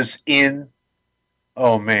 years in.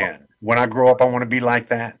 Oh man. When I grow up, I want to be like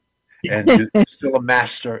that. And you're still a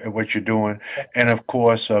master at what you're doing. And of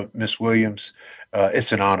course, Miss Williams,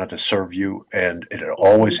 it's an honor to serve you, and it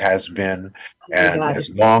always has been. And as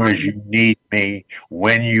long as you need me,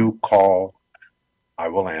 when you call, I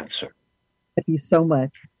will answer. Thank you so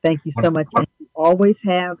much. Thank you so much. And you always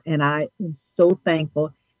have, and I am so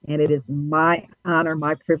thankful. And it is my honor,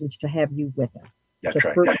 my privilege to have you with us. That's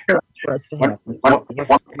right. For us to have you.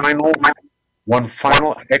 One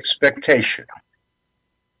final expectation.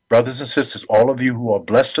 Brothers and sisters, all of you who are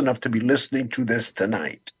blessed enough to be listening to this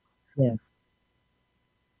tonight. Yes.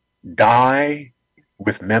 Die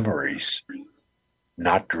with memories,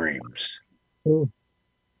 not dreams. Ooh.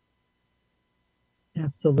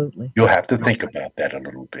 Absolutely. You'll have to think about that a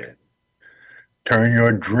little bit. Turn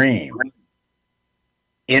your dream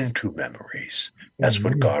into memories. That's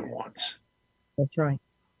what God wants. That's right.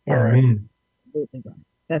 All right. Absolutely right.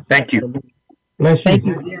 That's Thank you. Bless you. Thank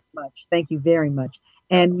you very much. Thank you very much.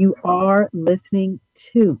 And you are listening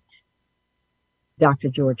to Dr.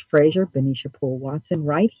 George Fraser, Benicia Poole Watson,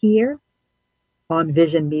 right here on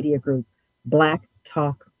Vision Media Group, Black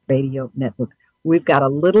Talk Radio Network. We've got a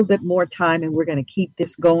little bit more time, and we're going to keep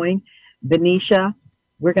this going. Benicia,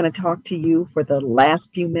 we're going to talk to you for the last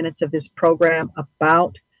few minutes of this program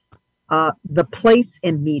about the place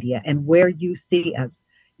in media and where you see us.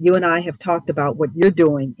 You and I have talked about what you're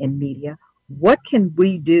doing in media. What can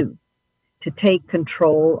we do to take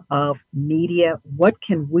control of media? What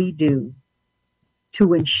can we do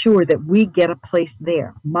to ensure that we get a place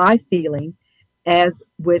there? My feeling, as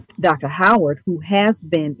with Dr. Howard, who has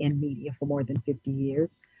been in media for more than 50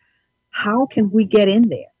 years, how can we get in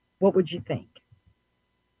there? What would you think?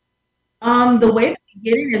 The way that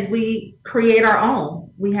we get in is we create our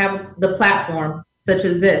own. We have the platforms such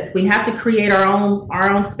as this. We have to create our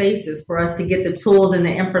own spaces for us to get the tools and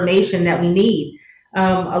the information that we need.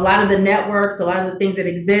 A lot of the networks, a lot of the things that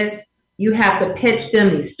exist, you have to pitch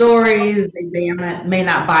them these stories. They may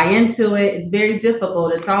not buy into it. It's very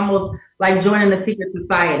difficult. It's almost like joining a secret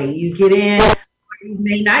society. You get in, you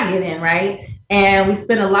may not get in, right? And we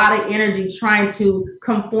spend a lot of energy trying to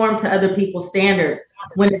conform to other people's standards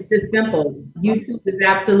when it's just simple. YouTube is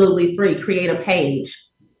absolutely free. Create a page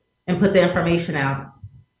and put the information out.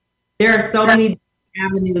 There are so many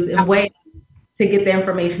avenues and ways to get the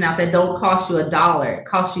information out that don't cost you $1. It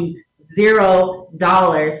costs you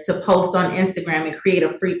 $0 to post on Instagram and create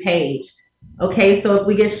a free page. Okay, so if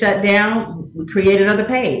we get shut down, we create another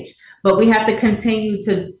page. But we have to continue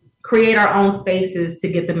to create our own spaces to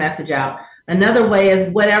get the message out. Another way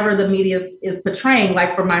is whatever the media is portraying.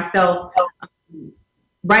 Like for myself,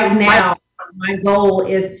 right now, my goal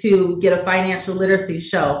is to get a financial literacy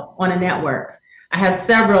show on a network. I have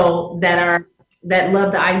several that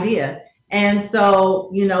love the idea. And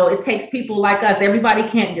so, it takes people like us. Everybody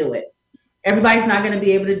can't do it. Everybody's not going to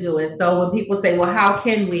be able to do it. So when people say, well, how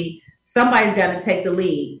can we? Somebody's got to take the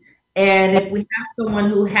lead. And if we have someone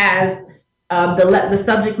who has the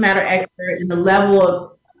subject matter expert and the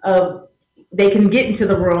level of they can get into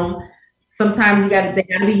the room, sometimes they got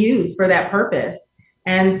to be used for that purpose.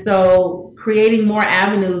 And so creating more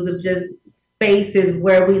avenues of just spaces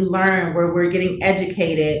where we learn, where we're getting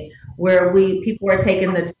educated, where people are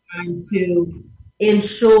taking the time to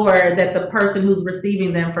ensure that the person who's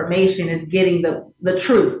receiving the information is getting the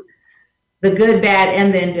truth, the good, bad,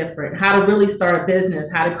 and the indifferent, how to really start a business,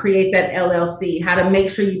 how to create that LLC, how to make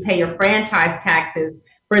sure you pay your franchise taxes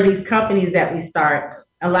for these companies that we start.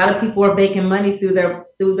 A lot of people are making money through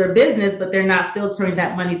their business, but they're not filtering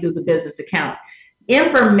that money through the business accounts.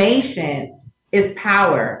 Information is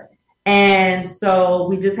power. And so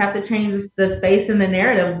we just have to change the space and the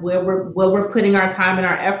narrative where we're putting our time and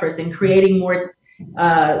our efforts and creating more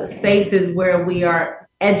spaces where we are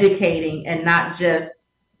educating and not just,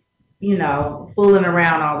 fooling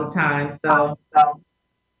around all the time. So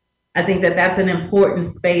I think that that's an important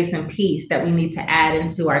space and piece that we need to add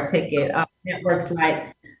into our ticket. Networks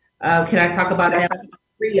like, can I talk about Network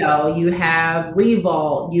Rio? You have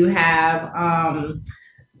Revolt. You have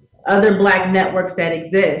other Black networks that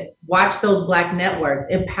exist. Watch those Black networks.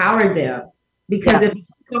 Empower them. Because if you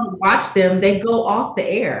don't watch them, they go off the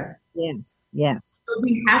air. Yes. So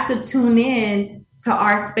we have to tune in to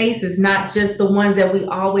our spaces, not just the ones that we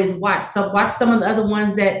always watch. So watch some of the other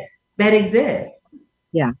ones that exist.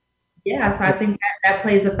 Yeah. Yeah, so I think that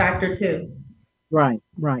plays a factor too. Right,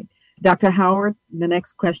 right. Dr. Howard, the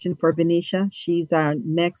next question for Benicia. She's our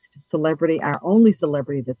next celebrity, our only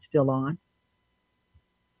celebrity that's still on.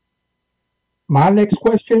 My next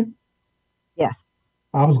question, Yes.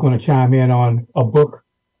 I was going to chime in on a book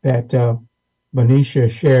that Benicia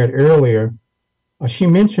shared earlier. She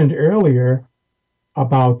mentioned earlier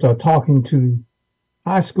about talking to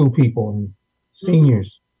high school people and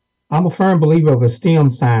seniors. I'm a firm believer of the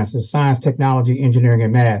STEM sciences, science, technology, engineering,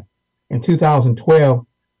 and math. In 2012,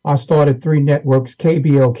 I started 3 networks,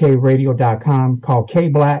 KBLKradio.com, called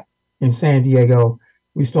K-Black in San Diego.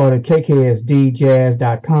 We started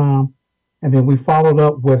KKSDjazz.com, and then we followed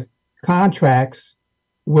up with contracts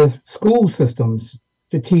with school systems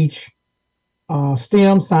to teach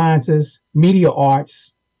STEM sciences, media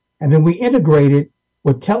arts, and then we integrated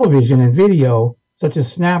with television and video, such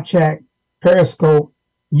as Snapchat, Periscope,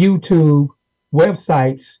 YouTube,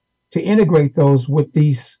 websites, to integrate those with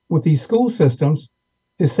these school systems,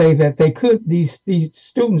 to say that these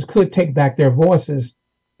students could take back their voices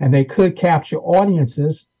and they could capture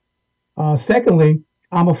audiences. Secondly,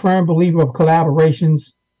 I'm a firm believer of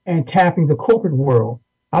collaborations and tapping the corporate world.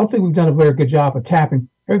 I don't think we've done a very good job of tapping.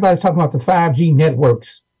 Everybody's talking about the 5G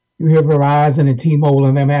networks. You hear Verizon and T-Mobile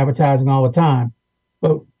and them advertising all the time,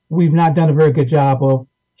 but we've not done a very good job of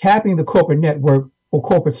tapping the corporate network for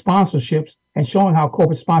corporate sponsorships and showing how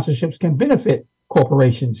corporate sponsorships can benefit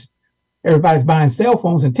corporations. Everybody's buying cell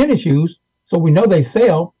phones and tennis shoes, so we know they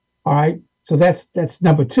sell. All right, so that's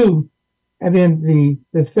number 2. And then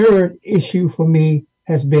the third issue for me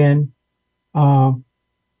has been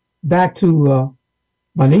back to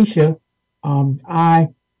Benicia. I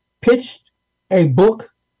pitched a book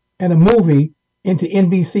and a movie into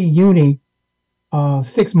NBC Uni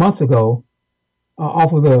 6 months ago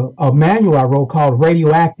off of a manual I wrote called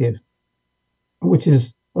Radioactive, which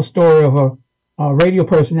is a story of a radio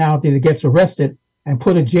personality that gets arrested and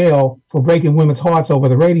put in jail for breaking women's hearts over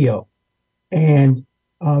the radio. And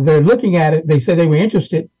they're looking at it. They said they were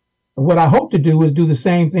interested. What I hope to do is do the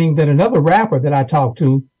same thing that another rapper that I talked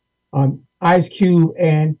to, Ice Cube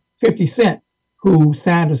and 50 Cent, who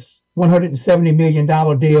signed a $170 million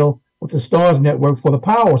deal with the Stars Network for the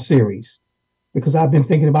Power series, because I've been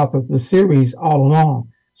thinking about the series all along.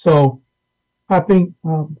 So I think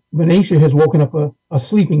Benicia has woken up a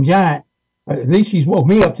sleeping giant. At least she's woke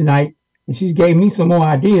me up tonight, and she's gave me some more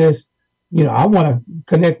ideas. You know, I want to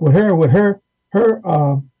connect with her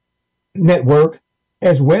network,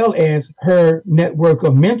 as well as her network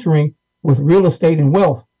of mentoring with real estate and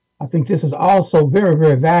wealth. I think this is also very,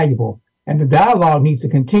 very valuable, and the dialogue needs to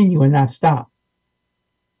continue and not stop.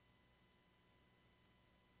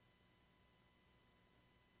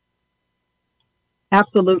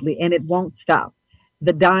 Absolutely, and it won't stop.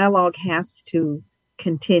 The dialogue has to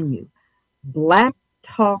continue. Black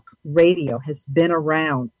Talk Radio has been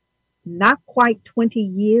around not quite 20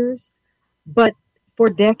 years, but for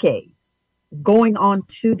decades, going on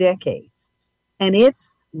 2 decades. And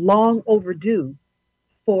it's long overdue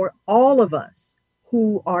for all of us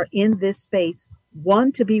who are in this space,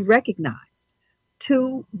 1, to be recognized.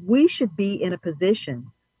 2, we should be in a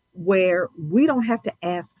position where we don't have to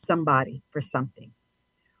ask somebody for something.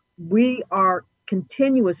 We are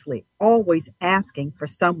continuously always asking for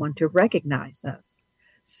someone to recognize us.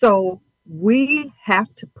 So we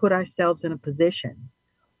have to put ourselves in a position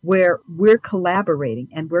where we're collaborating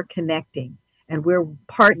and we're connecting and we're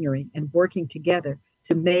partnering and working together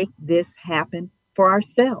to make this happen for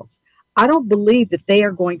ourselves. I don't believe that they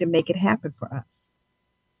are going to make it happen for us.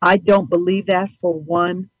 I don't believe that for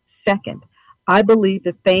 1 second. I believe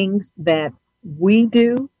the things that we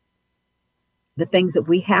do, the things that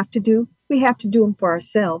we have to do them for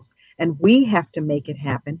ourselves, and we have to make it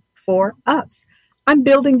happen for us. I'm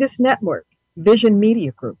building this network, Vision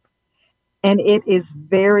Media Group, and it is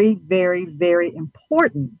very, very, very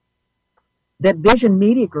important that Vision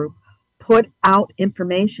Media Group put out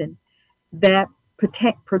information that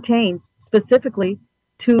pertains specifically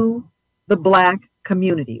to the Black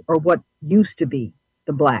community, or what used to be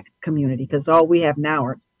the Black community, because all we have now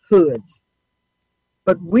are hoods.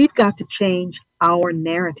 But we've got to change our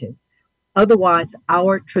narrative. Otherwise,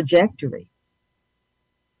 our trajectory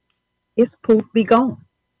is poof, be gone.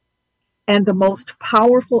 And the most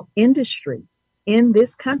powerful industry in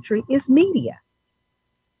this country is media.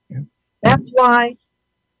 Yeah. That's why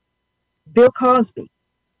Bill Cosby,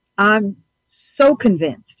 I'm so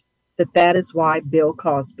convinced that is why Bill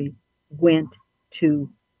Cosby went to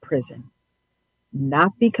prison.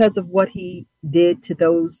 Not because of what he did to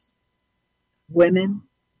those women,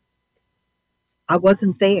 I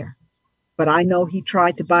wasn't there, but I know he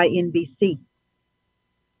tried to buy NBC.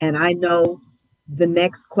 And I know the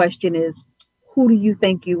next question is, who do you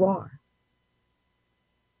think you are?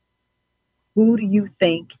 Who do you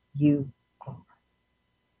think you are?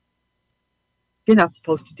 You're not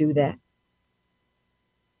supposed to do that.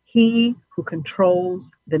 He who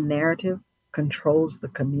controls the narrative controls the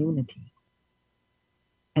community.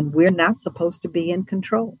 And we're not supposed to be in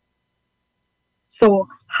control. So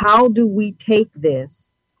how do we take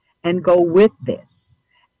this and go with this?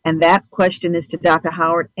 And that question is to Dr.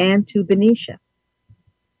 Howard and to Benicia.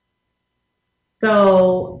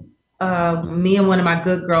 So me and one of my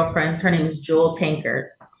good girlfriends, her name is Jewel Tankard.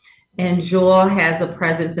 And Jewel has a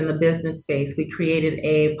presence in the business space. We created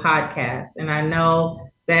a podcast. And I know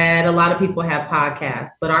that a lot of people have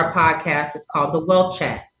podcasts, but our podcast is called The Wealth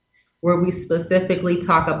Chat, where we specifically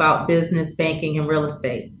talk about business, banking, and real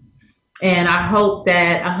estate. And I hope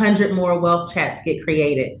that 100 more wealth chats get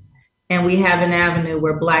created. And we have an avenue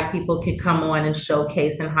where Black people can come on and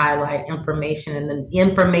showcase and highlight information and the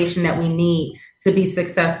information that we need to be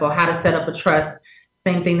successful, how to set up a trust.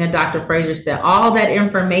 Same thing that Dr. Fraser said, all that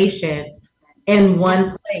information in one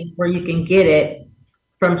place where you can get it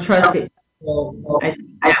from trusted people. I think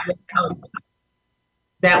that will help.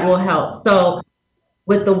 That will help. So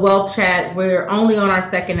with the wealth chat, we're only on our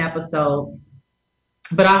second episode,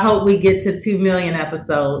 but I hope we get to 2 million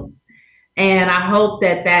episodes. And I hope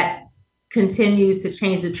that that continues to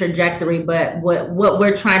change the trajectory. But what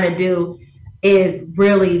we're trying to do is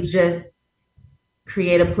really just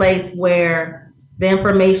create a place where the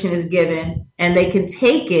information is given and they can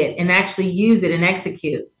take it and actually use it and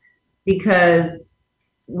execute. Because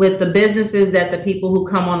with the businesses that the people who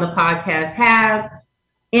come on the podcast have,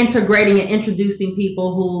 integrating and introducing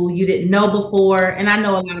people who you didn't know before. And I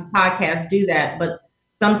know a lot of podcasts do that, but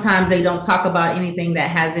sometimes they don't talk about anything that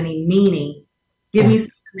has any meaning. Give me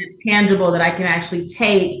something that's tangible that I can actually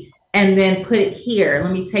take and then put it here.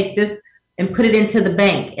 Let me take this and put it into the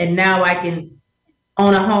bank. And now I can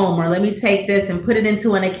own a home. Or let me take this and put it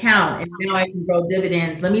into an account. And now I can grow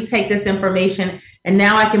dividends. Let me take this information and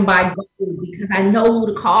now I can buy gold because I know who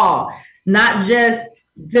to call. Not just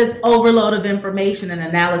overload of information and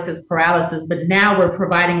analysis paralysis, but now we're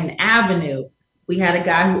providing an avenue. We had a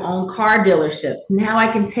guy who owned car dealerships. Now I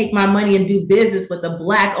can take my money and do business with a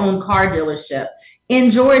Black-owned car dealership in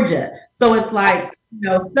Georgia. So it's like,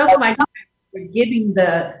 stuff like that. We're giving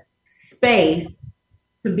the space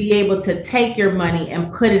to be able to take your money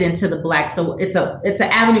and put it into the Black. So it's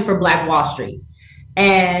an avenue for Black Wall Street.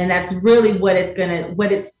 And that's really what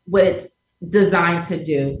it's designed to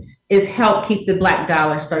do, is help keep the Black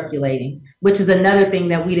dollar circulating, which is another thing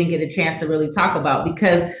that we didn't get a chance to really talk about,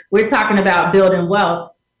 because we're talking about building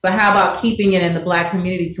wealth, but how about keeping it in the Black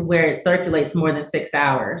community to where it circulates more than 6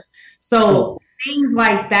 hours? So things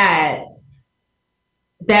like that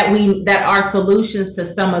are solutions to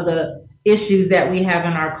some of the issues that we have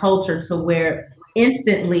in our culture, to where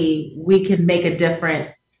instantly we can make a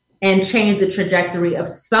difference and change the trajectory of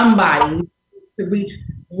somebody to reach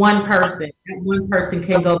one person. That one person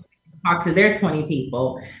can go talk to their 20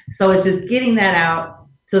 people. So it's just getting that out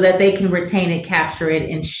so that they can retain it, capture it,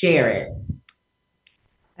 and share it.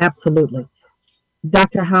 Absolutely.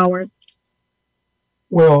 Dr. Howard?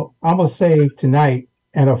 Well, I'm going to say tonight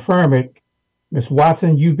and affirm it, Ms.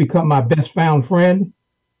 Watson, you've become my best found friend.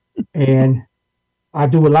 And I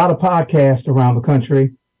do a lot of podcasts around the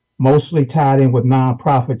country, mostly tied in with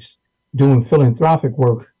nonprofits doing philanthropic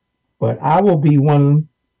work. But I will be one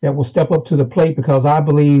that will step up to the plate, because I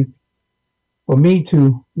believe for me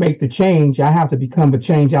to make the change, I have to become the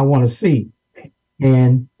change I want to see.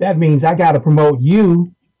 And that means I got to promote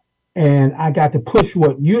you, and I got to push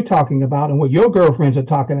what you're talking about and what your girlfriends are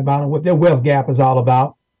talking about and what their wealth gap is all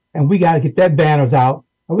about. And we got to get that banners out,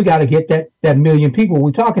 and we got to get that million people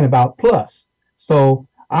we're talking about plus. So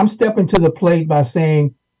I'm stepping to the plate by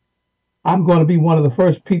saying I'm going to be one of the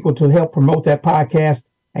first people to help promote that podcast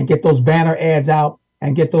and get those banner ads out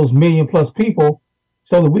and get those million plus people,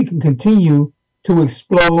 so that we can continue to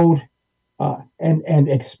explode and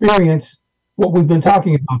experience what we've been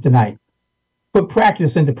talking about tonight. Put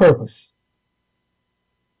practice into purpose.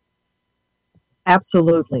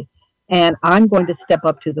 Absolutely. And I'm going to step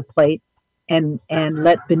up to the plate and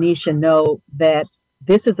let Benicia know that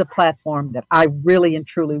this is a platform that I really and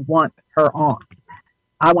truly want her on.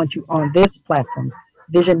 I want you on this platform,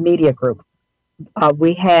 Vision Media Group.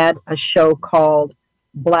 We had a show called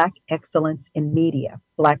Black Excellence in Media,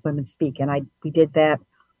 Black Women Speak, and we did that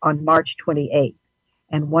on March 28th.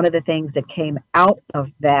 And one of the things that came out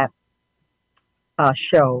of that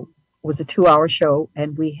show was a 2-hour show,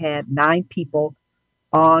 and we had 9 people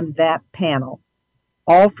on that panel,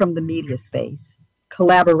 all from the media space.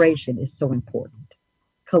 Collaboration is so important.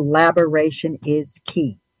 Collaboration is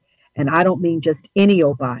key. And I don't mean just any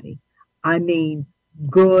old body. I mean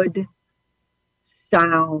good,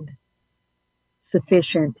 sound,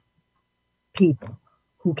 sufficient people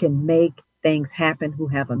who can make things happen, who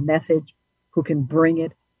have a message, who can bring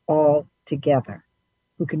it all together,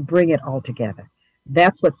 who can bring it all together.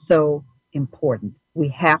 That's what's so important. We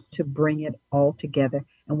have to bring it all together,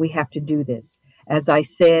 and we have to do this. As I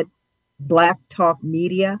said, Black Talk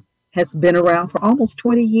Media has been around for almost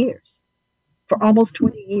 20 years. For almost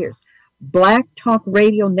 20 years. Black Talk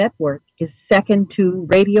Radio Network is second to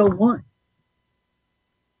Radio One.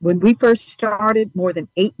 When we first started more than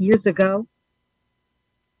 8 years ago,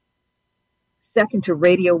 second to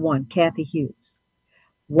Radio One, Kathy Hughes.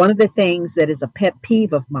 One of the things that is a pet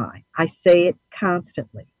peeve of mine, I say it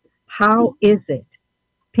constantly. How is it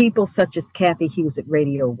people such as Kathy Hughes at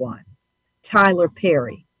Radio One, Tyler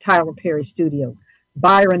Perry Studios,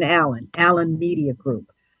 Byron Allen, Allen Media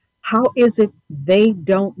Group, how is it they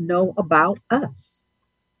don't know about us?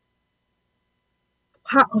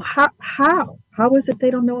 How is it they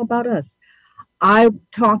don't know about us? I'm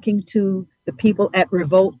talking to the people at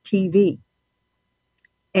Revolt TV,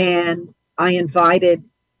 and I invited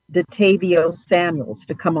Datavio Samuels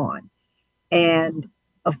to come on. And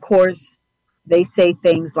of course, they say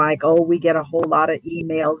things like, oh, we get a whole lot of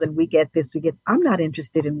emails and we get this, I'm not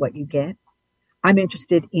interested in what you get. I'm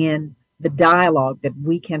interested in the dialogue that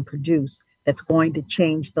we can produce that's going to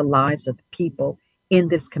change the lives of the people in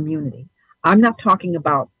this community. I'm not talking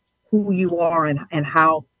about who you are and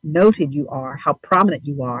how noted you are, how prominent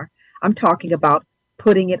you are. I'm talking about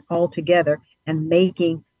putting it all together and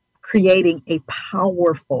creating a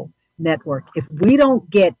powerful network. If we don't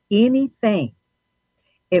get anything,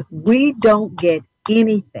 and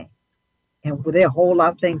there are a whole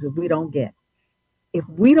lot of things that we don't get, if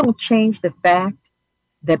we don't change the fact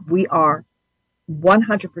that we are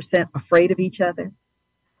 100% afraid of each other,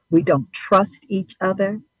 we don't trust each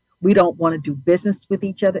other, we don't want to do business with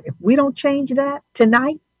each other, if we don't change that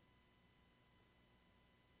tonight,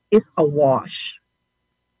 it's a wash.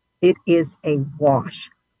 It is a wash.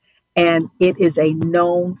 And it is a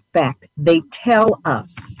known fact. They tell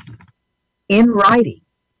us in writing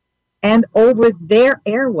and over their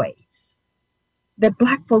airways that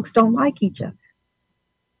Black folks don't like each other.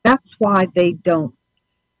 That's why they don't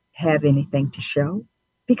have anything to show,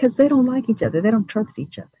 because they don't like each other. They don't trust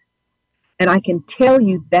each other. And I can tell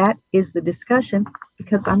you that is the discussion,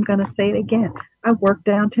 because I'm going to say it again. I work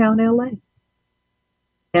downtown LA,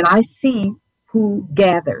 and I see who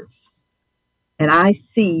gathers, and I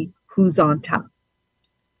see who's on top,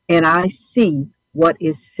 and I see what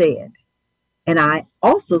is said, and I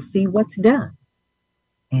also see what's done.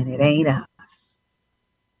 And it ain't us.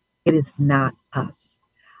 It is not us.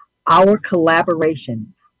 Our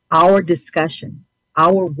collaboration, our discussion,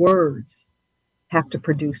 our words have to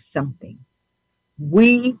produce something.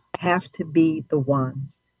 We have to be the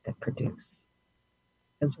ones that produce.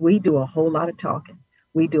 Because we do a whole lot of talking.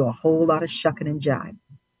 We do a whole lot of shucking and jiving.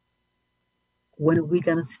 When are we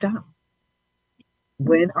going to stop?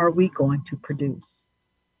 When are we going to produce?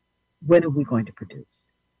 When are we going to produce?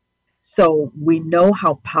 So we know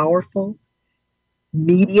how powerful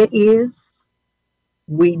media is.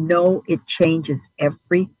 We know it changes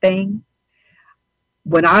everything.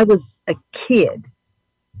 When I was a kid,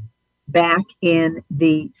 back in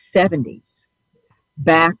the 70s,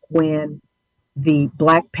 back when the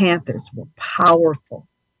Black Panthers were powerful,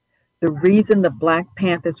 the reason the Black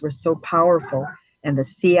Panthers were so powerful and the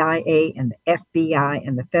CIA and the FBI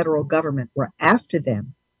and the federal government were after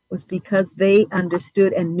them was because they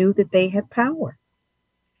understood and knew that they had power.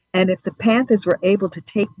 And if the Panthers were able to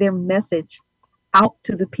take their message out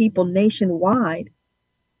to the people nationwide,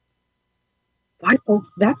 white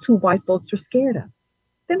folks, that's who white folks were scared of.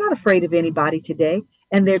 They're not afraid of anybody today,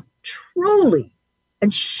 and they're truly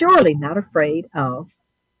and surely not afraid of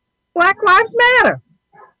Black Lives Matter.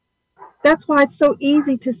 That's why it's so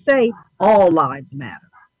easy to say all lives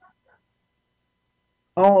matter.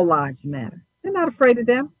 All lives matter. They're not afraid of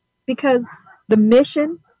them, because the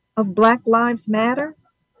mission of Black Lives Matter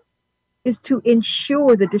is to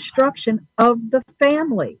ensure the destruction of the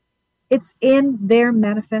family. It's in their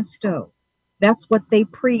manifesto. That's what they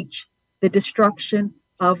preach, the destruction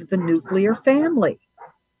of the nuclear family.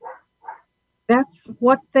 That's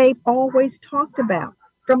what they've always talked about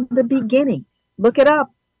from the beginning. Look it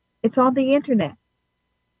up. It's on the internet.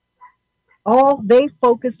 All they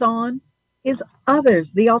focus on is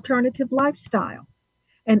others, the alternative lifestyle.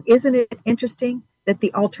 And isn't it interesting that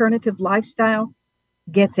the alternative lifestyle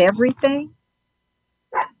gets everything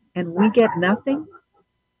and we get nothing?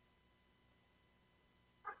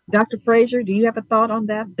 Dr. Frazier, do you have a thought on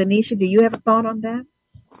that? Benicia, do you have a thought on that?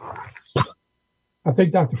 I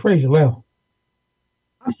think Dr. Frazier left.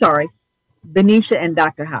 I'm sorry, Benicia and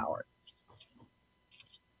Dr. Howard.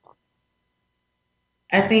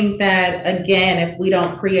 I think that, again, if we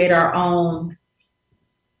don't create our own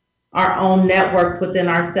networks within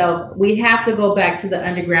ourselves, we have to go back to the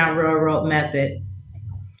Underground Railroad method.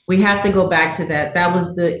 We have to go back to that. That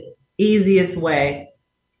was the easiest way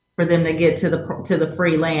for them to get to the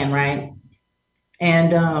free land, right?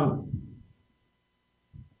 And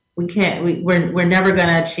we're never going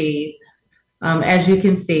to achieve. As you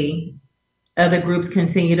can see, other groups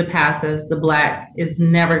continue to pass us. The Black is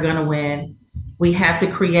never going to win. We have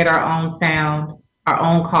to create our own sound, our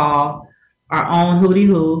own call, our own hooty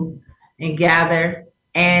hoo, and gather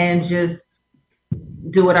and just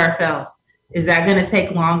do it ourselves. Is that going to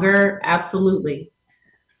take longer? Absolutely.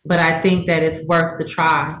 But I think that it's worth the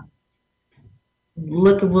try.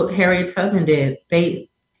 Look at what Harriet Tubman did. They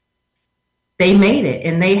made it,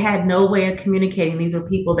 and they had no way of communicating. These are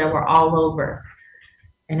people that were all over.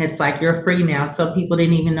 And it's like, you're free now. Some people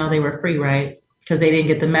didn't even know they were free, right? Because they didn't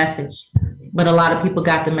get the message. But a lot of people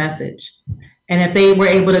got the message. And if they were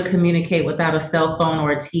able to communicate without a cell phone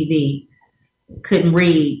or a TV, couldn't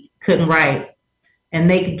read, couldn't write,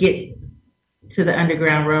 and they could get to the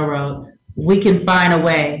Underground Railroad, we can find a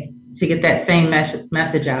way to get that same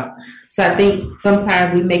message out. So I think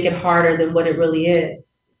sometimes we make it harder than what it really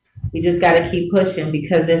is. We just got to keep pushing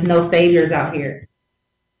because there's no saviors out here.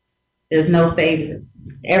 There's no saviors.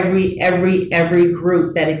 Every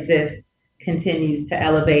group that exists continues to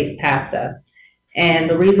elevate past us. And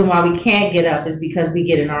the reason why we can't get up is because we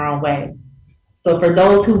get in our own way. So for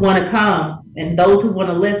those who want to come and those who want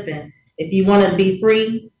to listen, if you want to be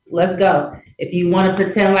free, let's go. If you want to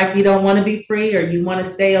pretend like you don't want to be free, or you want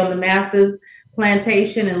to stay on the masses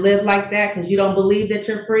plantation and live like that because you don't believe that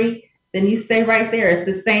you're free, then you stay right there. It's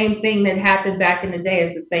the same thing that happened back in the day.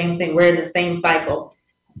 It's the same thing. We're in the same cycle.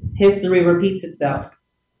 History repeats itself.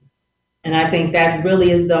 And I think that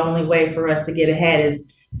really is the only way for us to get ahead,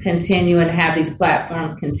 is continuing to have these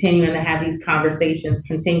platforms, continuing to have these conversations,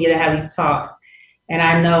 continue to have these talks. And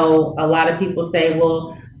I know a lot of people say,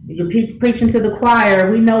 well, you're preaching to the choir.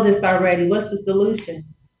 We know this already. What's the solution?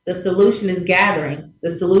 The solution is gathering. The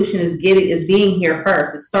solution is being here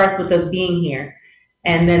first. It starts with us being here.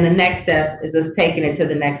 And then the next step is us taking it to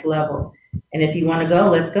the next level. And if you want to go,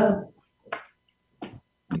 let's go.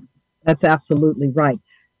 That's absolutely right.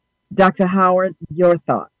 Dr. Howard, your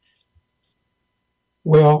thoughts?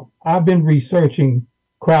 Well, I've been researching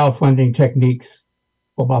crowdfunding techniques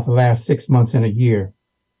for about the last 6 months and a year.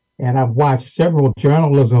 And I've watched several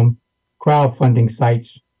journalism crowdfunding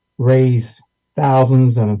sites raise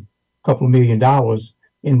thousands and a couple of $1 million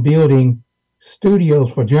in building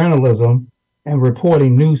studios for journalism and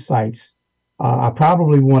reporting news sites. I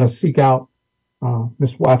probably want to seek out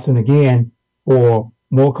Ms. Watson again for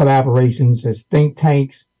more collaborations as think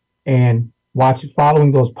tanks and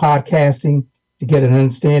following those podcasting to get an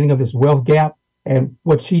understanding of this wealth gap and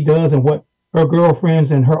what she does and what her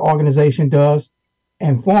girlfriends and her organization does,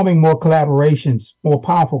 and forming more collaborations, more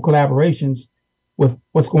powerful collaborations with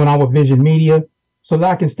what's going on with Vision Media so that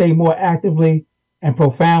I can stay more actively and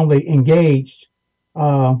profoundly engaged.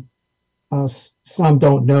 Some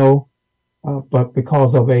don't know, but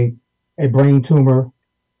because of a brain tumor,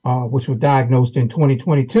 which was diagnosed in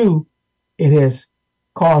 2022, it has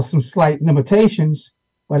caused some slight limitations,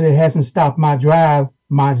 but it hasn't stopped my drive,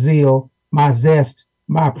 my zeal, my zest,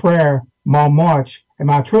 my prayer, my march, and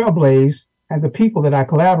my trailblaze, and the people that I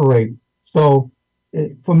collaborate. So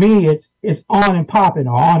for me, it's on and popping,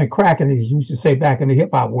 or on and cracking, as you used to say back in the hip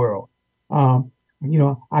hop world.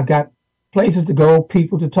 I got places to go,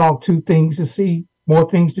 people to talk to, things to see, more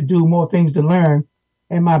things to do, more things to learn.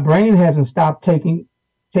 And my brain hasn't stopped taking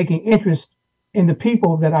interest in the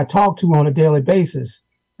people that I talk to on a daily basis.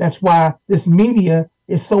 That's why this media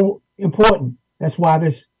is so important. That's why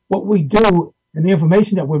what we do and the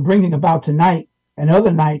information that we're bringing about tonight and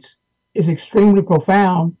other nights is extremely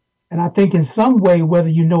profound. And I think in some way, whether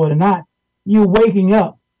you know it or not, you're waking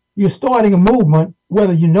up. You're starting a movement,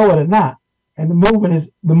 whether you know it or not. And the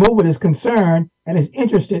movement is concerned and is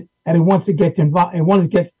interested, and it wants to get involved. It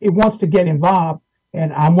wants to get involved.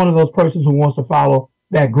 And I'm one of those persons who wants to follow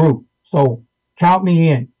that group. So count me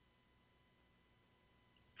in.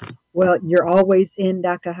 Well, you're always in,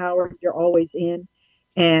 Dr. Howard. You're always in.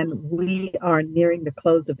 And we are nearing the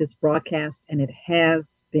close of this broadcast, and it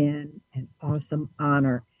has been an awesome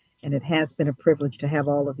honor, and it has been a privilege to have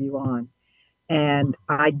all of you on. And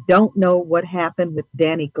I don't know what happened with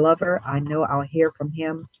Danny Glover. I know I'll hear from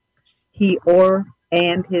him,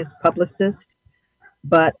 and his publicist,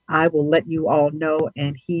 but I will let you all know,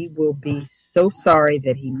 and he will be so sorry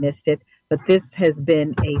that he missed it. But this has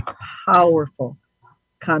been a powerful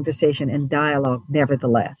conversation and dialogue,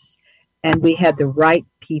 nevertheless. And we had the right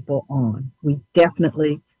people on. We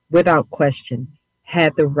definitely, without question,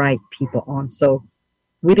 had the right people on. So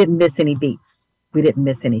we didn't miss any beats. We didn't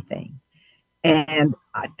miss anything. And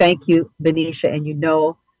I thank you, Benicia. And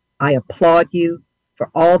I applaud you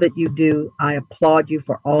for all that you do. I applaud you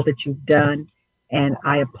for all that you've done. And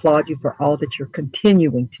I applaud you for all that you're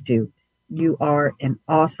continuing to do. You are an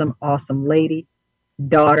awesome, awesome lady,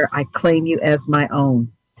 daughter. I claim you as my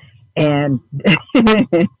own. And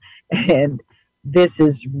and this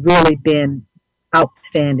has really been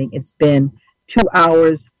outstanding. It's been 2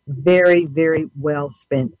 hours, very, very well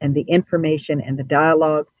spent. And the information and the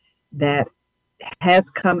dialogue that has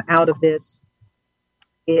come out of this,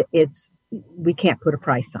 we can't put a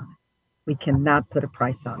price on it. We cannot put a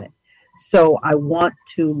price on it. So I want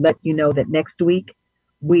to let you know that next week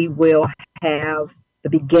we will have the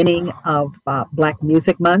beginning of Black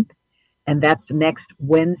Music Month, and that's next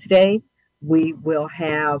Wednesday. We will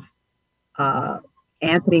have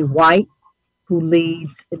Anthony White, who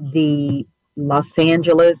leads the Los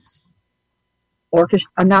Angeles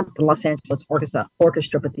Orchestra, not the Los Angeles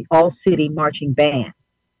Orchestra, but the All City Marching Band.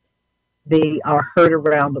 They are heard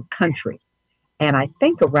around the country, and I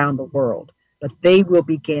think around the world, but they will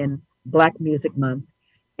begin Black Music Month.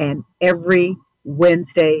 And every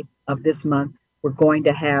Wednesday of this month, we're going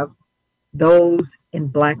to have those in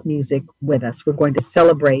Black music with us. We're going to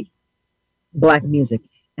celebrate Black music.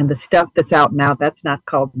 And the stuff that's out now, that's not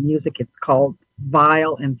called music. It's called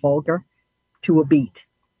vile and vulgar to a beat.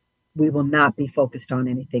 We will not be focused on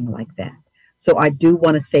anything like that. So I do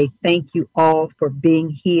want to say thank you all for being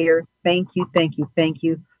here. Thank you, thank you, thank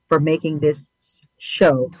you for making this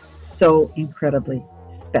show so incredibly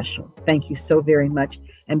special. Thank you so very much.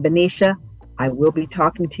 And Benicia, I will be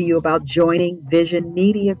talking to you about joining Vision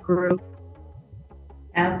Media Group.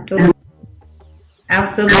 Absolutely.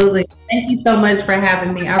 Absolutely. Thank you so much for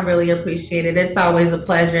having me. I really appreciate it. It's always a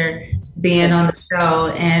pleasure being on the show,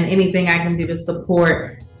 and anything I can do to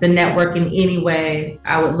support the network in any way,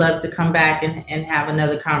 I would love to come back and have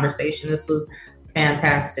another conversation. This was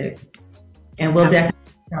fantastic. And we'll definitely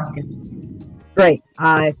be talking. Great.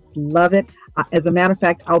 I love it. As a matter of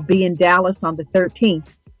fact, I'll be in Dallas on the 13th.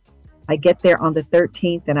 I get there on the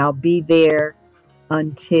 13th, and I'll be there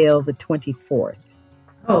until the 24th.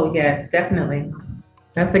 Oh, yes, definitely.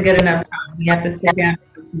 That's a good enough time. We have to sit down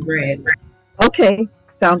and cook some bread. Okay.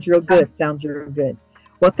 Sounds real good. Sounds real good.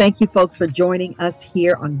 Well, thank you, folks, for joining us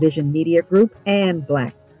here on Vision Media Group and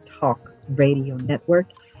Black Talk Radio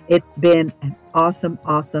Network. It's been an awesome,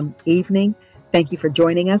 awesome evening. Thank you for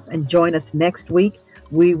joining us, and join us next week.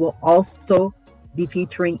 We will also be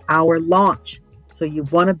featuring our launch. So you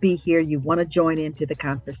want to be here. You want to join into the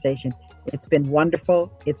conversation. It's been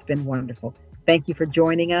wonderful. It's been wonderful. Thank you for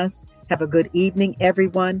joining us. Have a good evening,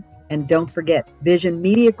 everyone. And don't forget, Vision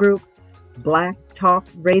Media Group, Black Talk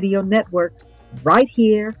Radio Network, right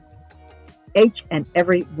here, each and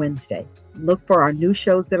every Wednesday. Look for our new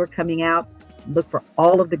shows that are coming out. Look for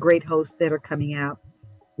all of the great hosts that are coming out.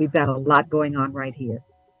 We've got a lot going on right here.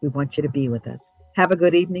 We want you to be with us. Have a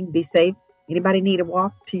good evening. Be safe. Anybody need a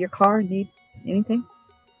walk to your car? Need anything?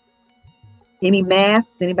 Any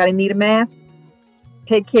masks? Anybody need a mask?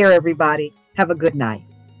 Take care, everybody. Have a good night.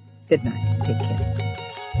 Good night. Take care.